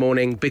mood this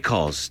morning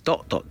because ...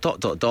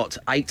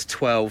 8,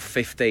 12,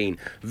 15.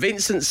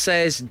 Vincent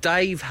says,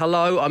 Dave,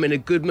 hello, I'm in a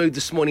good mood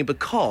this morning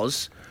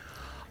because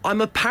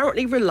I'm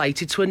apparently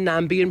related to a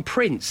Nambian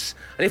prince.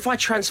 And if I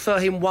transfer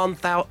him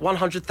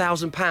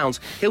 £100,000,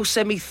 he'll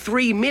send me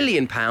 £3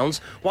 million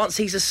once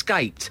he's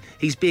escaped.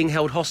 He's being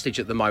held hostage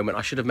at the moment.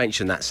 I should have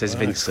mentioned that, says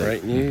Vincent.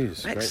 Great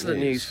news. Excellent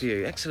news for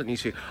you. Excellent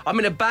news for you. I'm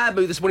in a bad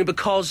mood this morning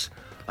because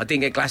I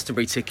didn't get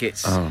Glastonbury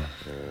tickets. Oh.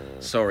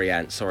 Sorry,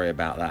 Ant. Sorry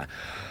about that.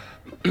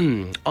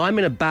 I'm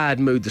in a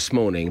bad mood this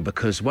morning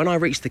because when I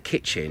reached the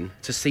kitchen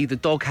to see the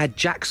dog had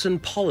Jackson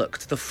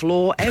Pollocked the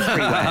floor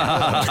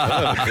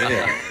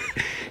everywhere.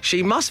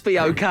 She must be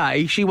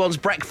okay. She wants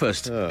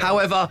breakfast.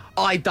 However,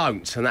 I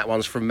don't. And that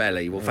one's from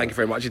Melly. Well, thank you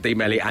very much indeed,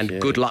 Melly,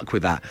 and good luck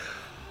with that.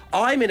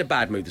 I'm in a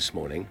bad mood this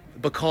morning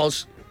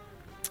because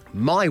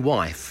my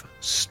wife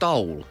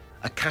stole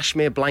a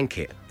cashmere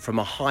blanket from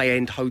a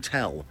high-end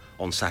hotel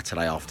on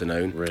Saturday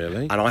afternoon.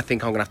 Really? And I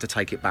think I'm going to have to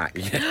take it back.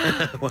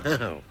 Yeah.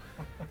 Wow.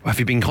 Have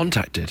you been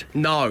contacted?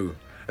 No.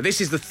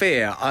 This is the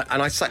fear.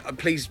 I say,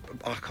 please,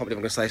 I can't believe I'm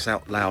going to say this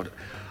out loud.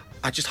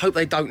 I just hope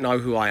they don't know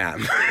who I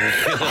am.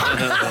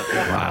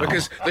 Wow.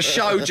 Because the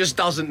show just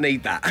doesn't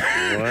need that.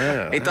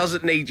 Wow. It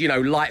doesn't need,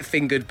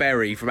 light-fingered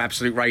Berry from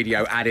Absolute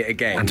Radio at it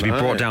again. And to be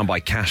brought down by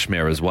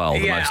cashmere as well,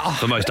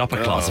 the most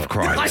upper class of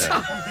crimes.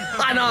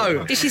 I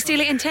know. Did she steal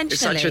it intentionally?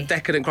 It's such a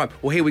decadent crime.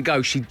 Well, here we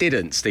go. She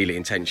didn't steal it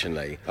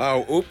intentionally.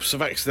 Oh, oops,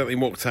 I've accidentally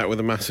walked out with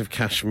a massissive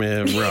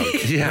cashmere rug.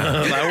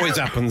 Yeah. That always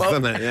happens,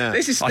 doesn't it? Yeah.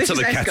 This is I took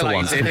the kettle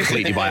once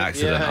completely by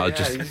accident. I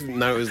just didn't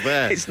know it was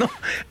there. It's not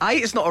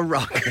a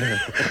rug.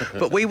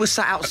 But we were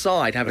sat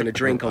outside having a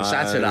drink on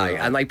Saturday,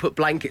 and they put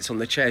blankets on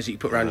the chairs that you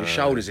put around your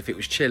shoulders if it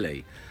was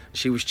chilly.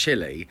 She was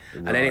chilly,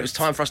 and then it was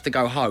time for us to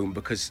go home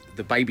because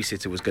the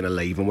babysitter was going to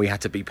leave and we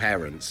had to be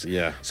parents.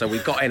 Yeah. So we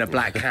got in a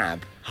black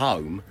cab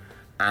home,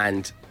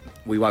 and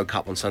we woke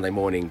up on Sunday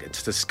morning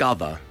to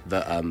discover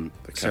that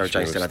Sarah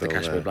Jane still had the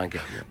cashmere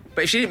blanket.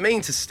 But if she didn't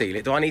mean to steal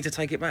it, do I need to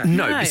take it back?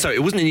 No, so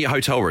it wasn't in your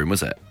hotel room,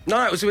 was it?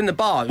 No, it was in the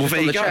bar. It was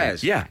just on the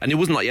chairs. Yeah, and it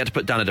wasn't like you had to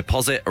put down a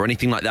deposit or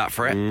anything like that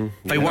for it.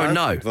 They won't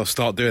know. They'll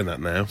start doing that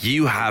now.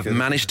 You have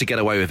managed to get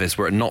away with this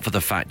were it not for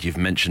the fact you've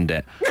mentioned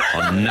it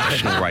on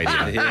national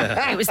radio.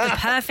 It was the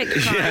perfect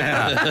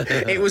crime.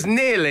 It was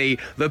nearly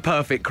the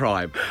perfect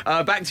crime.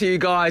 Back to you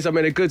guys. I'm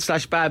in a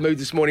good/bad mood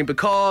this morning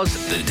because...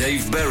 The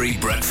Dave Berry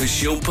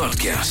Breakfast Show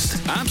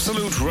Podcast.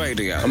 Absolute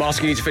Radio. I'm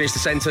asking you to finish the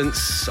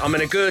sentence. I'm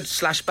in a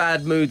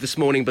good/bad mood this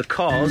morning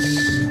because...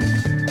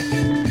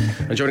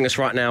 And joining us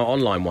right now on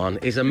line one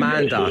is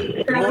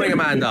Amanda. Good morning,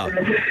 Amanda.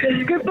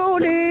 Good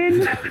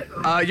morning.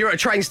 You're at a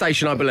train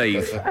station, I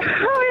believe.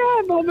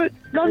 I am. I'm at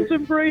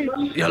London Bridge.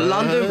 You're at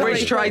London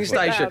Bridge train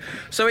station.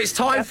 So it's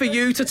time for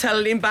you to tell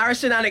an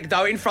embarrassing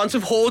anecdote in front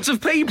of hordes of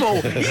people.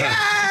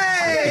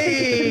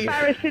 Yay!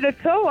 Embarrassing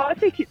at all. I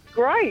think it's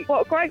great.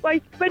 What a great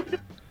way to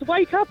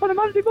wake up on a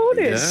Monday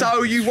morning. Yeah.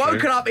 So you've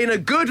woken up in a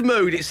good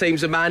mood, it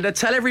seems, Amanda.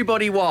 Tell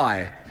everybody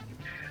why.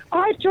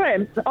 I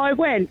dreamt I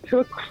went to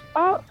an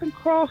arts and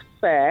crafts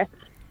fair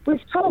with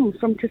Tom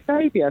from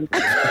Kasabian.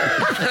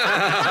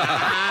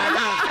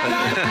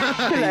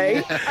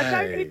 Actually, I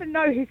don't even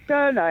know his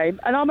surname,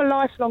 and I'm a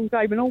lifelong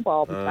Damon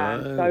Albarn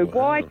fan. So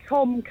why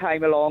Tom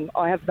came along,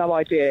 I have no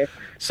idea.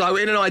 So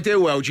in an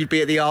ideal world, you'd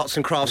be at the Arts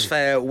and Crafts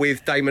Fair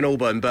with Damon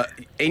Albarn, but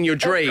in your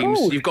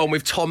dreams, you've gone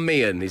with Tom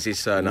Meehan, is his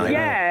surname.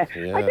 Yeah,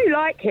 I do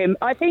like him.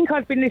 I think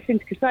I've been listening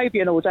to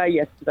Kasabian all day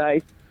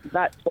yesterday.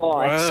 That's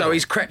why. Wow. So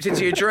he's crept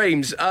into your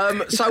dreams.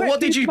 So what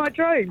did you? My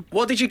dream.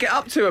 What did you get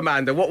up to,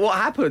 Amanda? What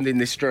happened in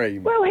this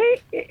dream? Well,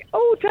 he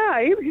all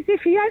day it was as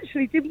if he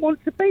actually didn't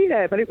want to be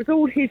there, but it was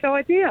all his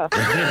idea.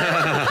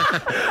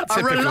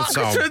 A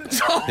reluctant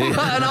Tom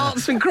at an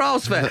arts and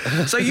crafts fair.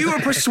 So you were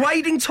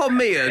persuading Tom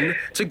Meehan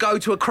to go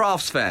to a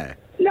crafts fair.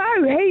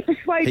 No, he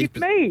persuaded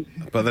me.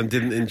 But then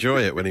didn't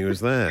enjoy it when he was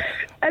there.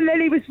 And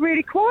then he was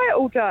really quiet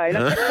all day. And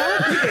I kept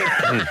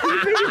asking him, do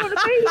you really want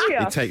to be here?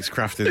 He takes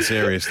crafting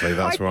seriously,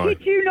 that's I right.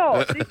 kid you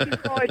not. This is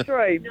my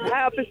dream.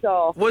 How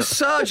bizarre. Was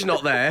Serge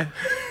not there?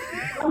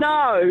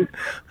 No.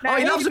 Oh,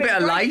 he loves a bit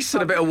of lace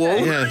and a bit of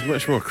wool. Yeah, he's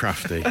much more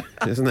crafty,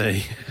 isn't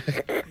he?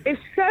 If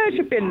Serge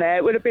had been there,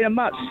 it would have been a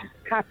much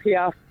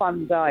happier,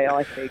 fun day,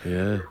 I think.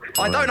 Yeah.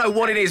 I don't know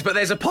what it is, but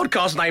there's a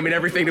podcast name in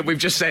everything that we've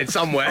just said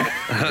somewhere.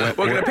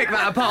 We're going to pick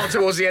that apart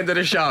towards the end of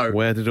the show.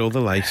 Where did all the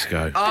lace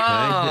go?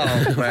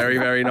 Oh, very,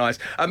 very nice.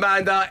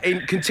 Amanda,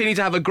 continue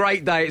to have a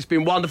great day. It's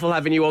been wonderful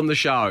having you on the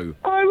show.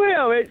 I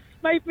will. It's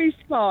made me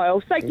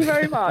smile. Thank you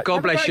very much.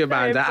 God bless you,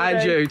 Amanda. And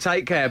everybody. you.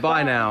 Take care.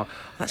 Bye now.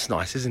 That's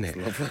nice, isn't it?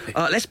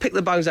 Let's pick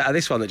the bones out of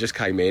this one that just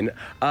came in.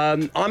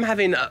 I'm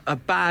having a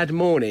bad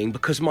morning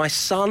because my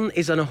son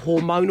is a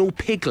hormonal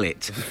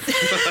piglet.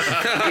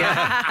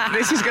 Yeah,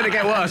 this is going to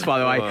get worse, by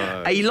the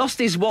way. He lost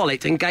his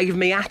wallet and gave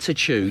me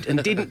attitude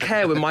and didn't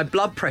care when my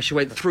blood pressure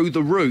went through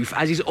the roof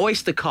as his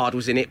Oyster card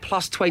was in it,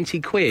 plus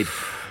 20 quid.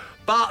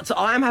 But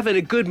I am having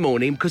a good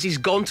morning because he's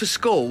gone to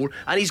school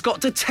and he's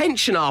got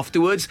detention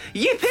afterwards.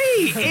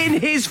 Yippee!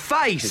 In his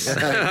face.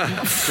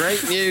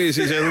 Great news.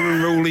 He's an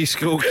unruly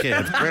school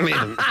kid.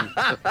 Brilliant.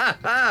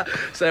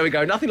 So there we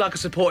go. Nothing like a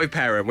supportive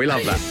parent. We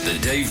love that. The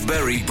Dave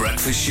Berry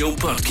Breakfast Show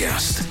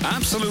Podcast.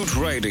 Absolute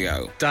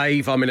Radio.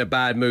 Dave, I'm in a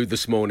bad mood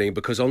this morning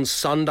because on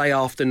Sunday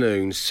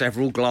afternoon,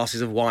 several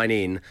glasses of wine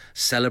in,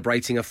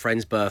 celebrating a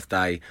friend's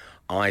birthday,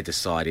 I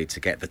decided to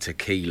get the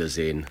tequilas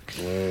in.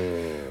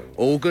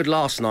 All good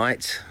last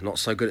night, not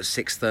so good at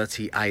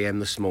 6:30 a.m.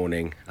 this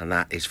morning, and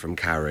that is from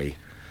Carrie.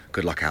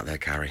 Good luck out there,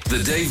 Carrie.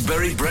 The Dave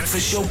Berry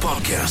Breakfast Show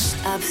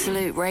Podcast.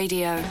 Absolute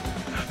Radio.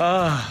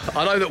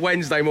 I know that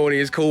Wednesday morning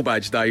is Cool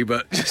Badge Day,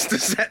 but just to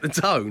set the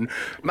tone,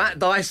 Matt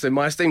Dyson,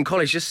 my esteemed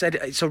colleague, just said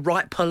it's a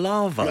right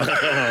palaver.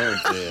 Oh,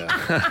 dear.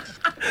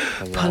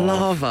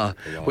 Palaver.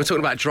 We're talking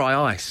about dry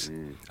ice.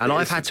 And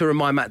I've had to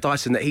remind Matt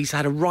Dyson that he's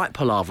had a right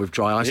palaver with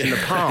dry ice in the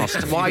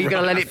past. Why are you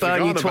going to let it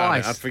burn you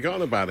twice? I'd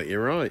forgotten about it,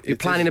 you're right. You're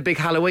planning a big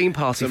Halloween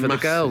party for the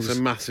girls. It's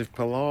a massive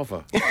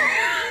palaver.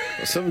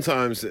 But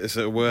sometimes it's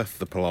worth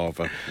the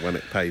palaver when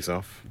it pays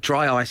off.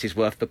 Dry ice is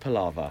worth the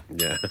palaver.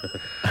 Yeah.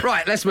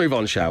 Right, let's move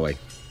on, shall we?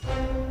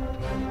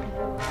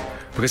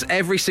 Because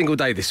every single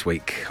day this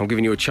week, I'm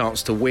giving you a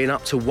chance to win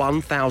up to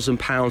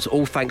 £1,000,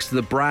 all thanks to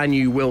the brand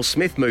new Will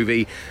Smith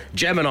movie,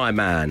 Gemini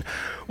Man,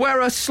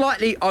 where a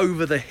slightly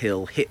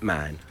over-the-hill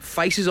hitman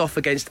faces off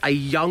against a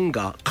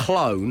younger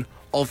clone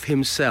of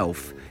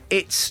himself.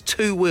 It's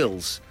two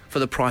Wills for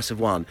the price of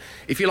one.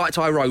 If you liked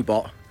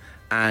iRobot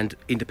and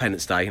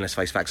Independence Day, and let's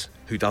face facts,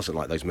 who doesn't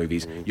like those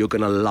movies, you're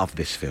going to love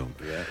this film.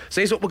 Yeah. So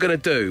here's what we're going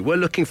to do. We're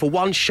looking for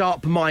one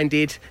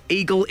sharp-minded,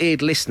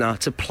 eagle-eared listener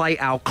to play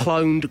our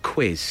cloned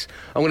quiz.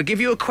 I'm going to give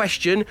you a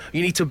question.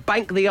 You need to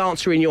bank the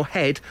answer in your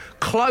head,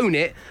 clone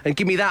it, and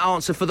give me that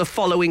answer for the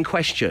following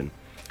question.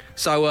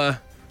 So,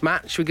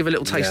 Matt, should we give a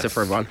little taster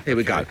for everyone? Here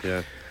we go.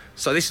 Yeah.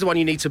 So this is the one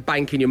you need to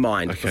bank in your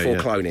mind before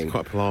cloning. It's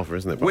quite palaver,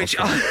 isn't it? Which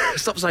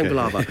stop saying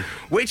palaver.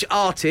 Which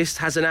artist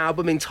has an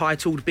album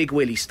entitled Big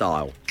Willie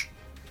Style?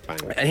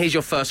 Bang. And here's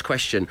your first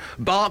question.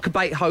 Bach,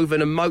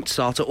 Beethoven and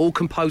Mozart are all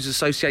composers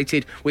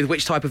associated with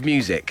which type of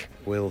music?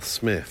 Will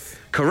Smith.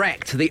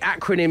 Correct. The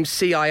acronym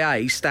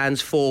CIA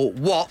stands for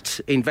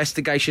what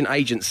investigation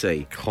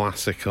agency?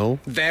 Classical.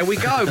 There we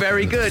go.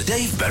 Very good. The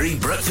Dave Berry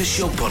Breakfast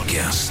Show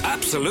Podcast.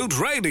 Absolute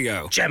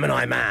Radio.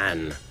 Gemini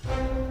Man.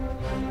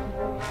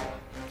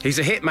 He's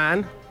a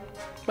hitman.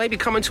 Maybe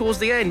coming towards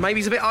the end. Maybe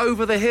he's a bit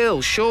over the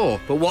hill,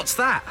 sure. But what's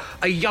that?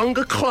 A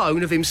younger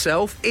clone of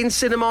himself in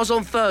cinemas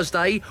on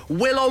Thursday.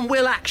 Will on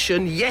Will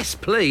action. Yes,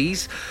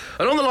 please.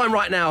 And on the line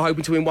right now,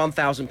 hoping to win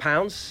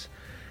 £1,000,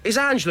 is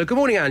Angela. Good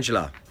morning,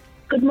 Angela.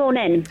 Good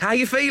morning. How are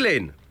you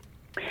feeling?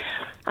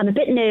 I'm a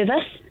bit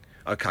nervous.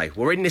 OK,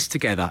 we're in this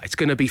together. It's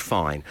going to be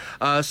fine.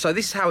 So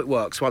this is how it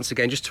works, once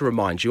again, just to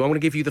remind you. I'm going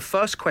to give you the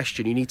first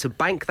question. You need to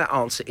bank that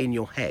answer in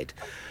your head.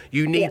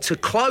 You need to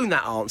clone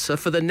that answer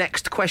for the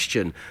next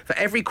question. For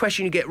every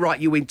question you get right,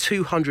 you win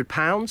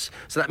 £200.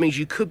 So that means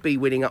you could be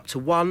winning up to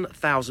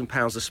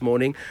 £1,000 this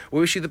morning.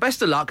 We wish you the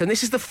best of luck. And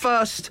this is the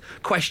first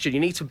question. You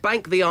need to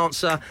bank the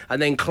answer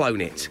and then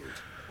clone it.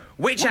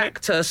 Which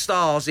actor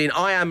stars in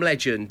I Am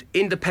Legend,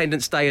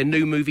 Independence Day, and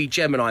new movie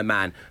Gemini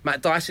Man?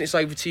 Matt Dyson, it's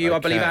over to you. Okay. I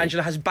believe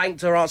Angela has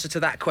banked her answer to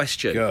that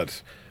question. Good.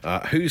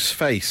 Whose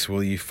face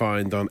will you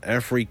find on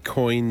every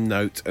coin,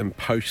 note and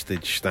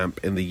postage stamp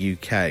in the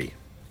UK?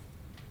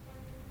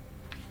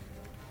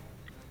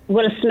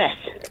 Will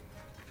Smith.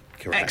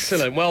 Correct.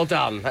 Excellent, well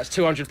done. That's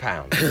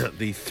 £200.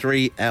 The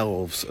three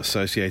elves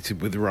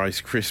associated with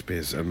Rice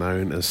Krispies are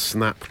known as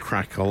Snap,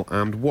 Crackle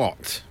and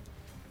what?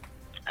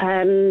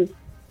 The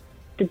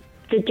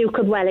Duke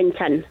of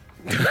Wellington.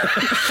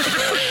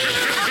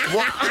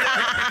 What?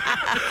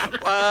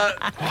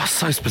 What's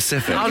so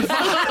specific?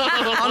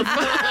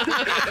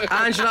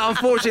 Angela,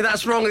 unfortunately,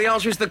 that's wrong. The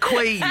answer is the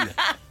Queen.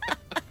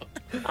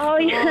 Oh,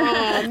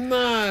 yeah. Oh,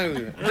 no.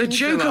 The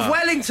Duke of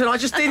Wellington. I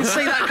just didn't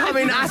see that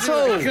coming at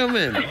all.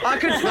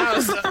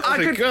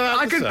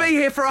 I could be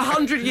here for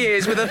 100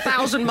 years with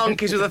 1,000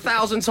 monkeys with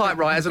 1,000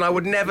 typewriters and I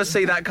would never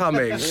see that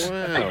coming.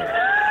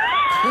 Wow.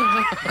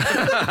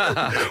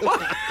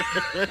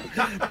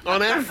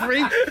 On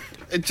every...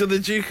 So the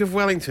Duke of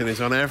Wellington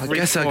is on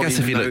every... I guess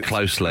if you look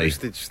closely.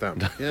 Postage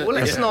stamp. Yeah. Well,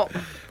 it's not...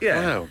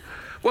 Yeah. Wow.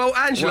 Well,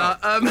 Angela...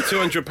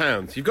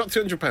 £200. You've got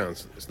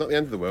 £200. It's not the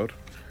end of the world.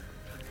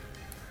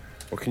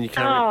 Or can you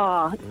carry?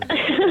 Oh.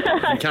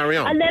 Can you carry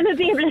on? I'll never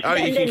be able to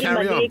spend you can any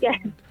carry money on.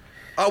 again.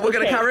 Oh, we're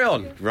going to carry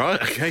on.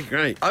 Right, okay,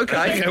 great.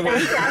 Okay.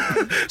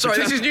 Sorry,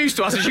 this is news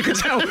to us, as you can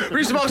tell.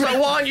 Rooster Mark's like,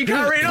 why aren't you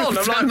carrying on?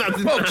 I'm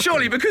like, well,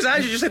 surely because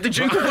Andrew just said the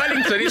Duke of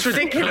Wellington. It's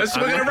ridiculous.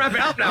 We're going to wrap it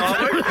up now,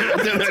 aren't we? I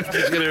don't know if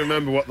he's going to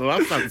remember what the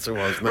last answer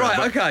was. Now, Right,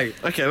 okay.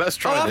 Okay, let's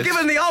try this. I've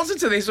given the answer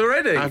to this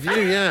already. Have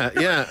you?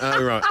 Yeah.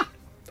 Right.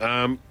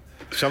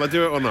 Shall I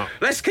do it or not?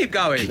 Let's keep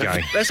going.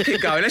 Let's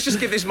keep going. Let's just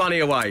give this money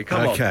away.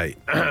 Come on. Okay.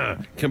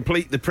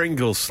 Complete the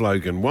Pringles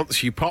slogan.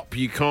 Once you pop,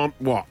 you can't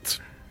what?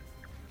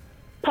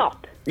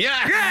 Pop.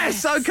 Yeah.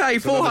 Yes. Okay.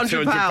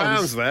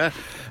 £400 there.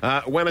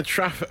 When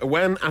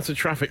at a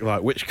traffic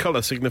light, which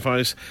colour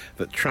signifies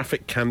that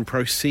traffic can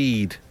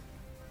proceed?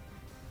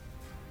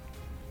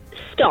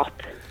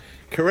 Stop.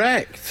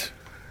 Correct.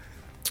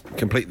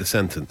 Complete the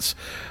sentence.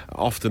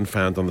 Often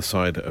found on the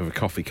side of a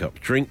coffee cup.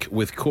 Drink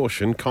with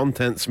caution.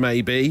 Contents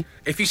may be.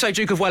 If you say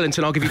Duke of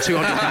Wellington, I'll give you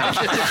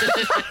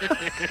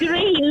 £200.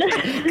 Green.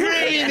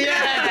 Green,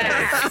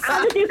 yes.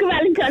 I'm the Duke of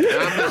Wellington.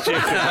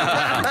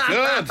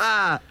 Good.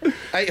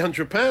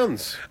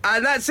 £800.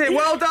 And that's it.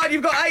 Well done.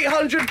 You've got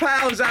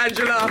 £800,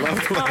 Angela. Oh,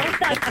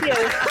 thank you.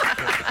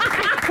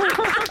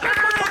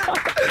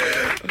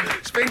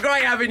 It's been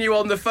great having you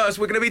on the first.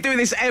 We're going to be doing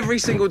this every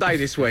single day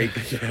this week.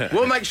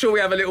 We'll make sure we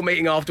have a little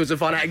meeting afterwards and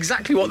find out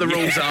exactly what the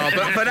rules are.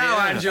 But for now,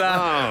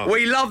 Angela,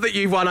 we love that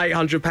you've won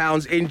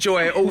 £800.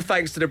 Enjoy it. All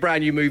thanks to the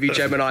brand new movie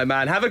Gemini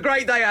Man. Have a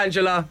great day,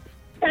 Angela.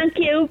 Thank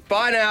you.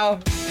 Bye now.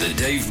 The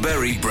Dave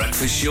Berry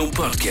Breakfast Show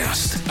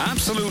Podcast.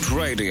 Absolute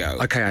Radio.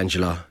 OK,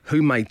 Angela,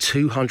 who made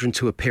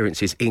 202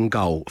 appearances in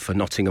goal for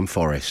Nottingham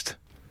Forest?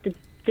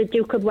 The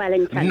Duke of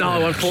Wellington.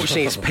 No,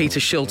 unfortunately, it's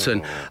Peter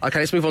Shilton. OK,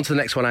 let's move on to the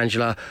next one,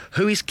 Angela.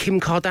 Who is Kim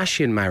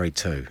Kardashian married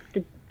to?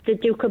 The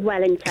Duke of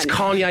Wellington. It's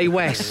Kanye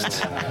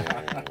West.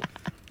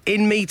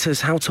 In metres,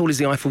 how tall is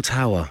the Eiffel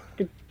Tower?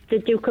 The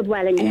Duke of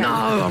Wellington.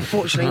 No,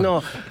 unfortunately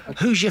not.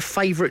 Who's your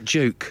favourite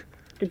Duke?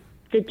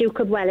 The Duke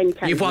of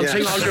Wellington. You've won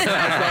 £200.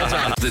 Well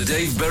done. The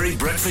Dave Berry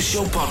Breakfast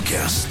Show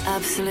Podcast.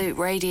 Absolute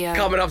Radio.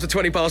 Coming up to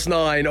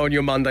 9:20 on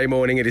your Monday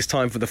morning, it is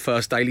time for the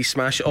first Daily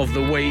Smash of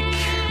the week.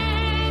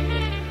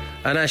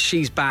 And as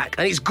she's back,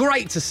 and it's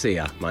great to see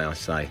her, may I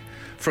say,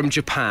 from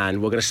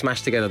Japan. We're going to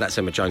smash together, that's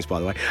Emma Jones,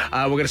 by the way.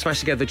 We're going to smash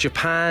together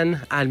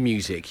Japan and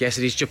music. Yes,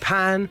 it is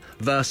Japan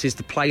versus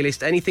the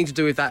playlist. Anything to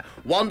do with that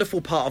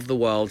wonderful part of the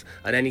world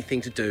and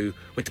anything to do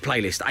with the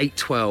playlist. 8,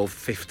 12,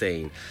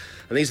 15.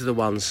 And these are the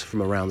ones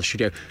from around the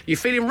studio. You're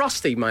feeling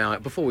rusty, may I,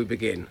 before we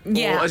begin?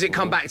 Yeah. Or has it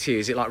come back to you?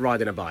 Is it like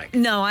riding a bike?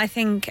 No, I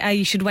think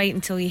you should wait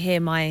until you hear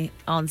my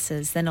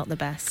answers. They're not the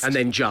best. And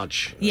then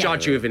judge. Yeah.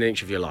 Judge you within an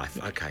inch of your life.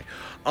 Okay.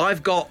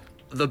 I've got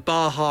the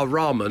Baja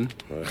Ramen.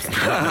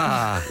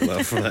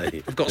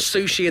 Lovely. I've got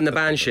sushi and the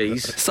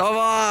Banshees. So have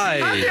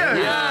I.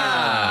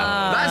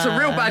 Yeah. That's a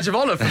real badge of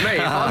honour for me.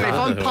 If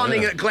I'm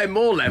punning at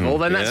Glenmore level,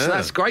 then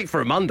that's great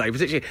for a Monday,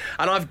 particularly.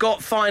 And I've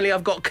got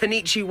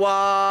Konnichiwa,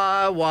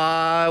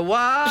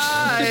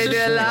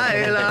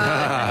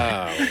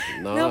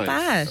 Nice. Not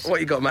bad. What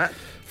you got, Matt?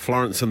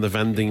 Florence and the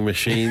Vending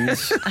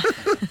Machines,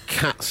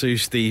 Katsu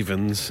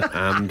Stevens,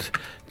 and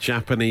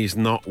Japanese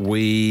Not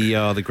We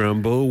Are the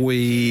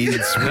Grumbleweeds,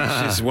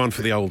 which is one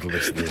for the older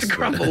listeners.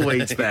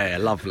 Grumbleweeds there,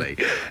 lovely.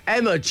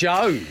 Emma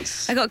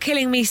Jones. I got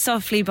Killing Me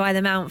Softly by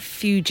the Mount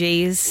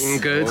Fugees.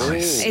 Good.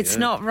 It's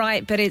not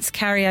right, but it's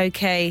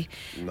karaoke.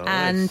 Nice.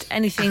 And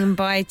anything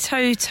by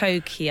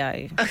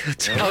Tokyo.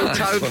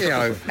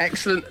 Tokyo.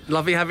 Excellent.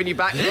 Lovely having you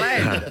back,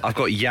 Glenn. I've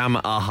got Yam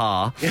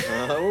Aha,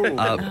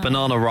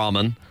 Banana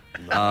Ramen,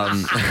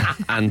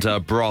 and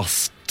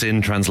Brost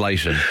in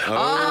translation.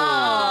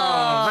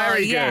 Oh,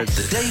 very yes.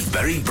 good. The Dave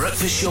Berry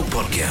Breakfast Show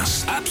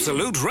Podcast.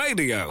 Absolute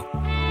Radio.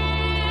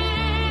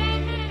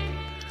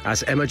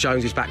 As Emma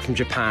Jones is back from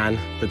Japan,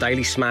 the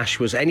Daily Smash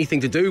was anything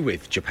to do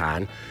with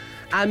Japan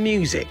and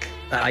music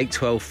at 8,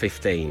 12,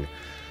 15.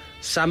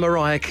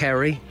 Mariah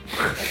Carey.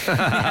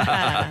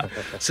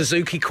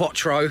 Suzuki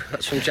Quattro,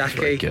 that's from Jackie.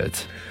 Very good.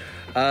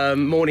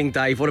 Morning,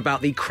 Dave. What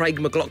about the Craig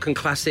McLachlan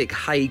classic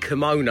Hey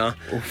Kimona?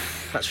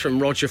 That's from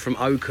Roger from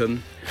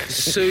Oakham.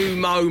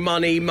 Sumo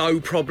Money Mo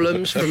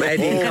Problems from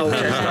Eddie in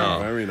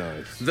Colchester. Very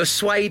nice. The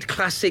Suede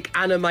classic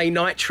Anime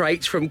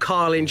Nitrates from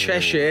Carl in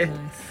Cheshire.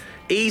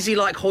 Easy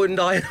Like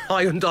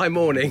Hyundai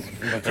Morning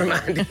from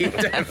Andy in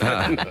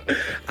Devon.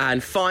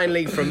 And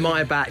finally, from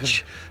my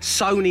batch,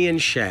 Sony and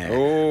Cher.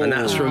 And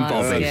that's from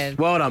Bobby. Good.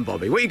 Well done,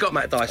 Bobby. What you got,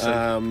 Matt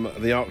Dyson?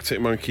 The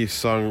Arctic Monkeys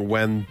song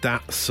When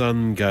That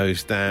Sun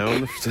Goes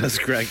Down, says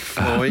Greg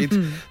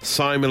Floyd.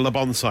 Simon the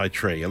Bonsai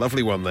Tree, a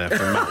lovely one there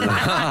from Matt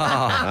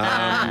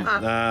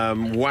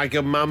Wood.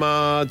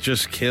 Wagamama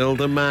Just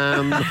Killed a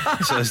Man,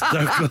 says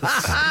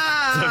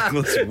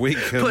Douglas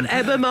Wickham. Put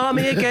Ebba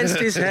Marmy against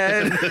his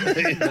head.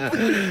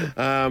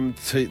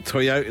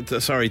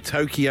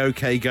 Tokyo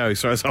K Go.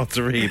 Sorry, it's hard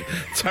to read.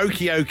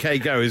 Tokyo K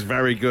Go is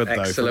very good,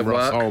 though, Excellent from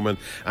Ross work. Holman.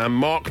 And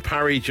Mark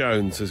Parry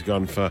Jones has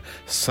gone for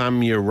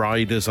Samuel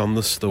Riders on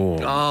the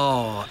Storm.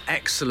 Oh,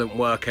 excellent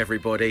work,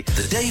 everybody.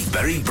 The Dave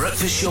Berry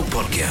Breakfast Show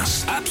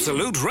Podcast.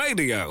 Absolute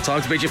Radio.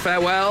 Time to bid you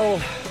farewell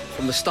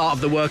from the start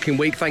of the working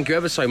week. Thank you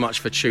ever so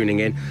much for tuning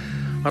in.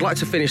 I'd like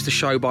to finish the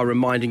show by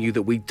reminding you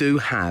that we do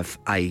have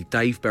a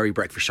Dave Berry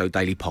Breakfast Show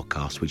daily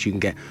podcast, which you can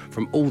get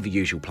from all the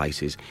usual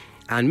places.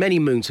 And many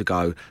moons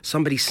ago,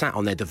 somebody sat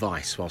on their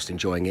device whilst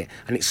enjoying it,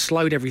 and it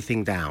slowed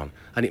everything down,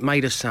 and it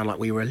made us sound like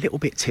we were a little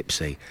bit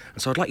tipsy.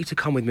 And so I'd like you to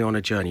come with me on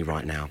a journey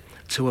right now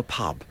to a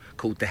pub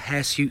called the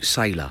Hairsuit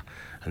Sailor.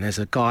 And there's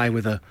a guy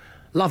with a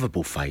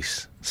lovable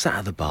face sat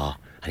at the bar,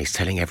 and he's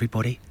telling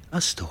everybody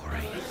a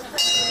story.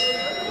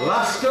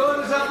 Last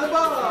stories at the bar.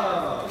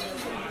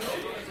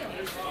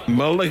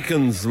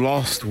 Mulligan's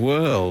Lost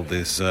World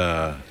is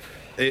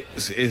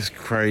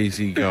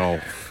crazy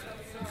golf.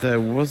 There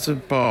was a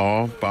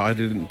bar, but I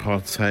didn't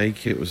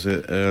partake. It was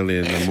early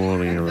in the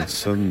morning on a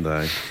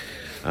Sunday.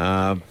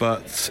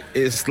 But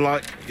it's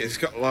got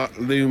like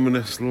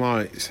luminous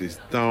lights. It's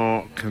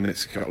dark and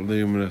it's got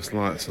luminous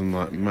lights and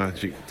like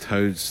magic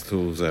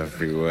toadstools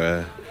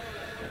everywhere.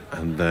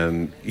 And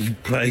then you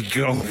play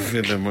golf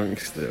in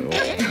amongst it all.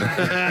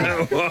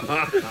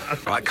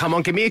 Right, come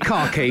on, give me your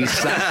car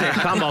keys. That's it.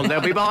 Come on,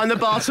 they'll be behind the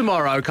bar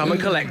tomorrow. Come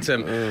and collect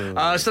them.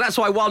 So that's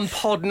why one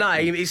pod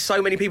name is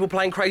so many people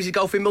playing crazy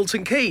golf in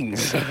Milton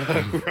Keynes.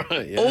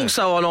 Right, yeah.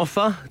 Also on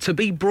offer, to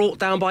be brought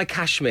down by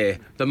Kashmir,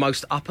 the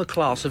most upper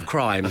class of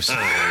crimes.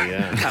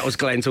 Yeah. That was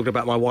Glenn talking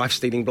about my wife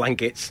stealing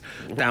blankets.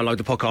 Download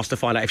the podcast to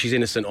find out if she's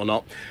innocent or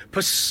not.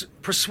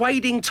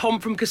 Persuading Tom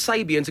from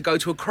Kasabian to go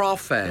to a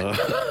craft fair.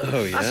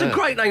 Oh, yeah. That's a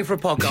great name for a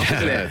podcast,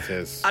 isn't it? Yeah, it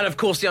is. And of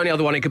course, the only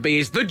other one it could be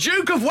is the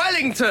Duke of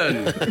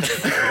Wellington.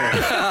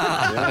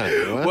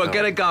 Wow. We're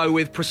going to go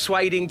with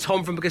persuading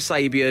Tom from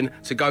Kasabian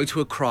to go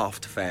to a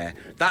craft fair.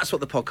 That's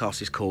what the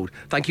podcast is called.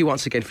 Thank you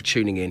once again for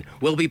tuning in.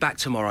 We'll be back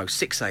tomorrow,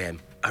 6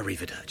 a.m.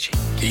 Arrivederci.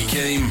 He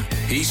came,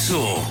 he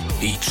saw,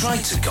 he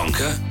tried to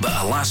conquer, but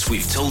alas,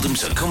 we've told him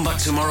to come back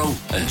tomorrow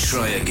and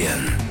try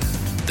again.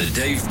 The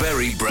Dave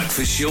Berry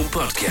Breakfast Show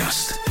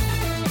Podcast.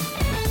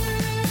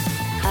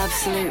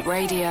 Absolute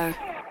Radio.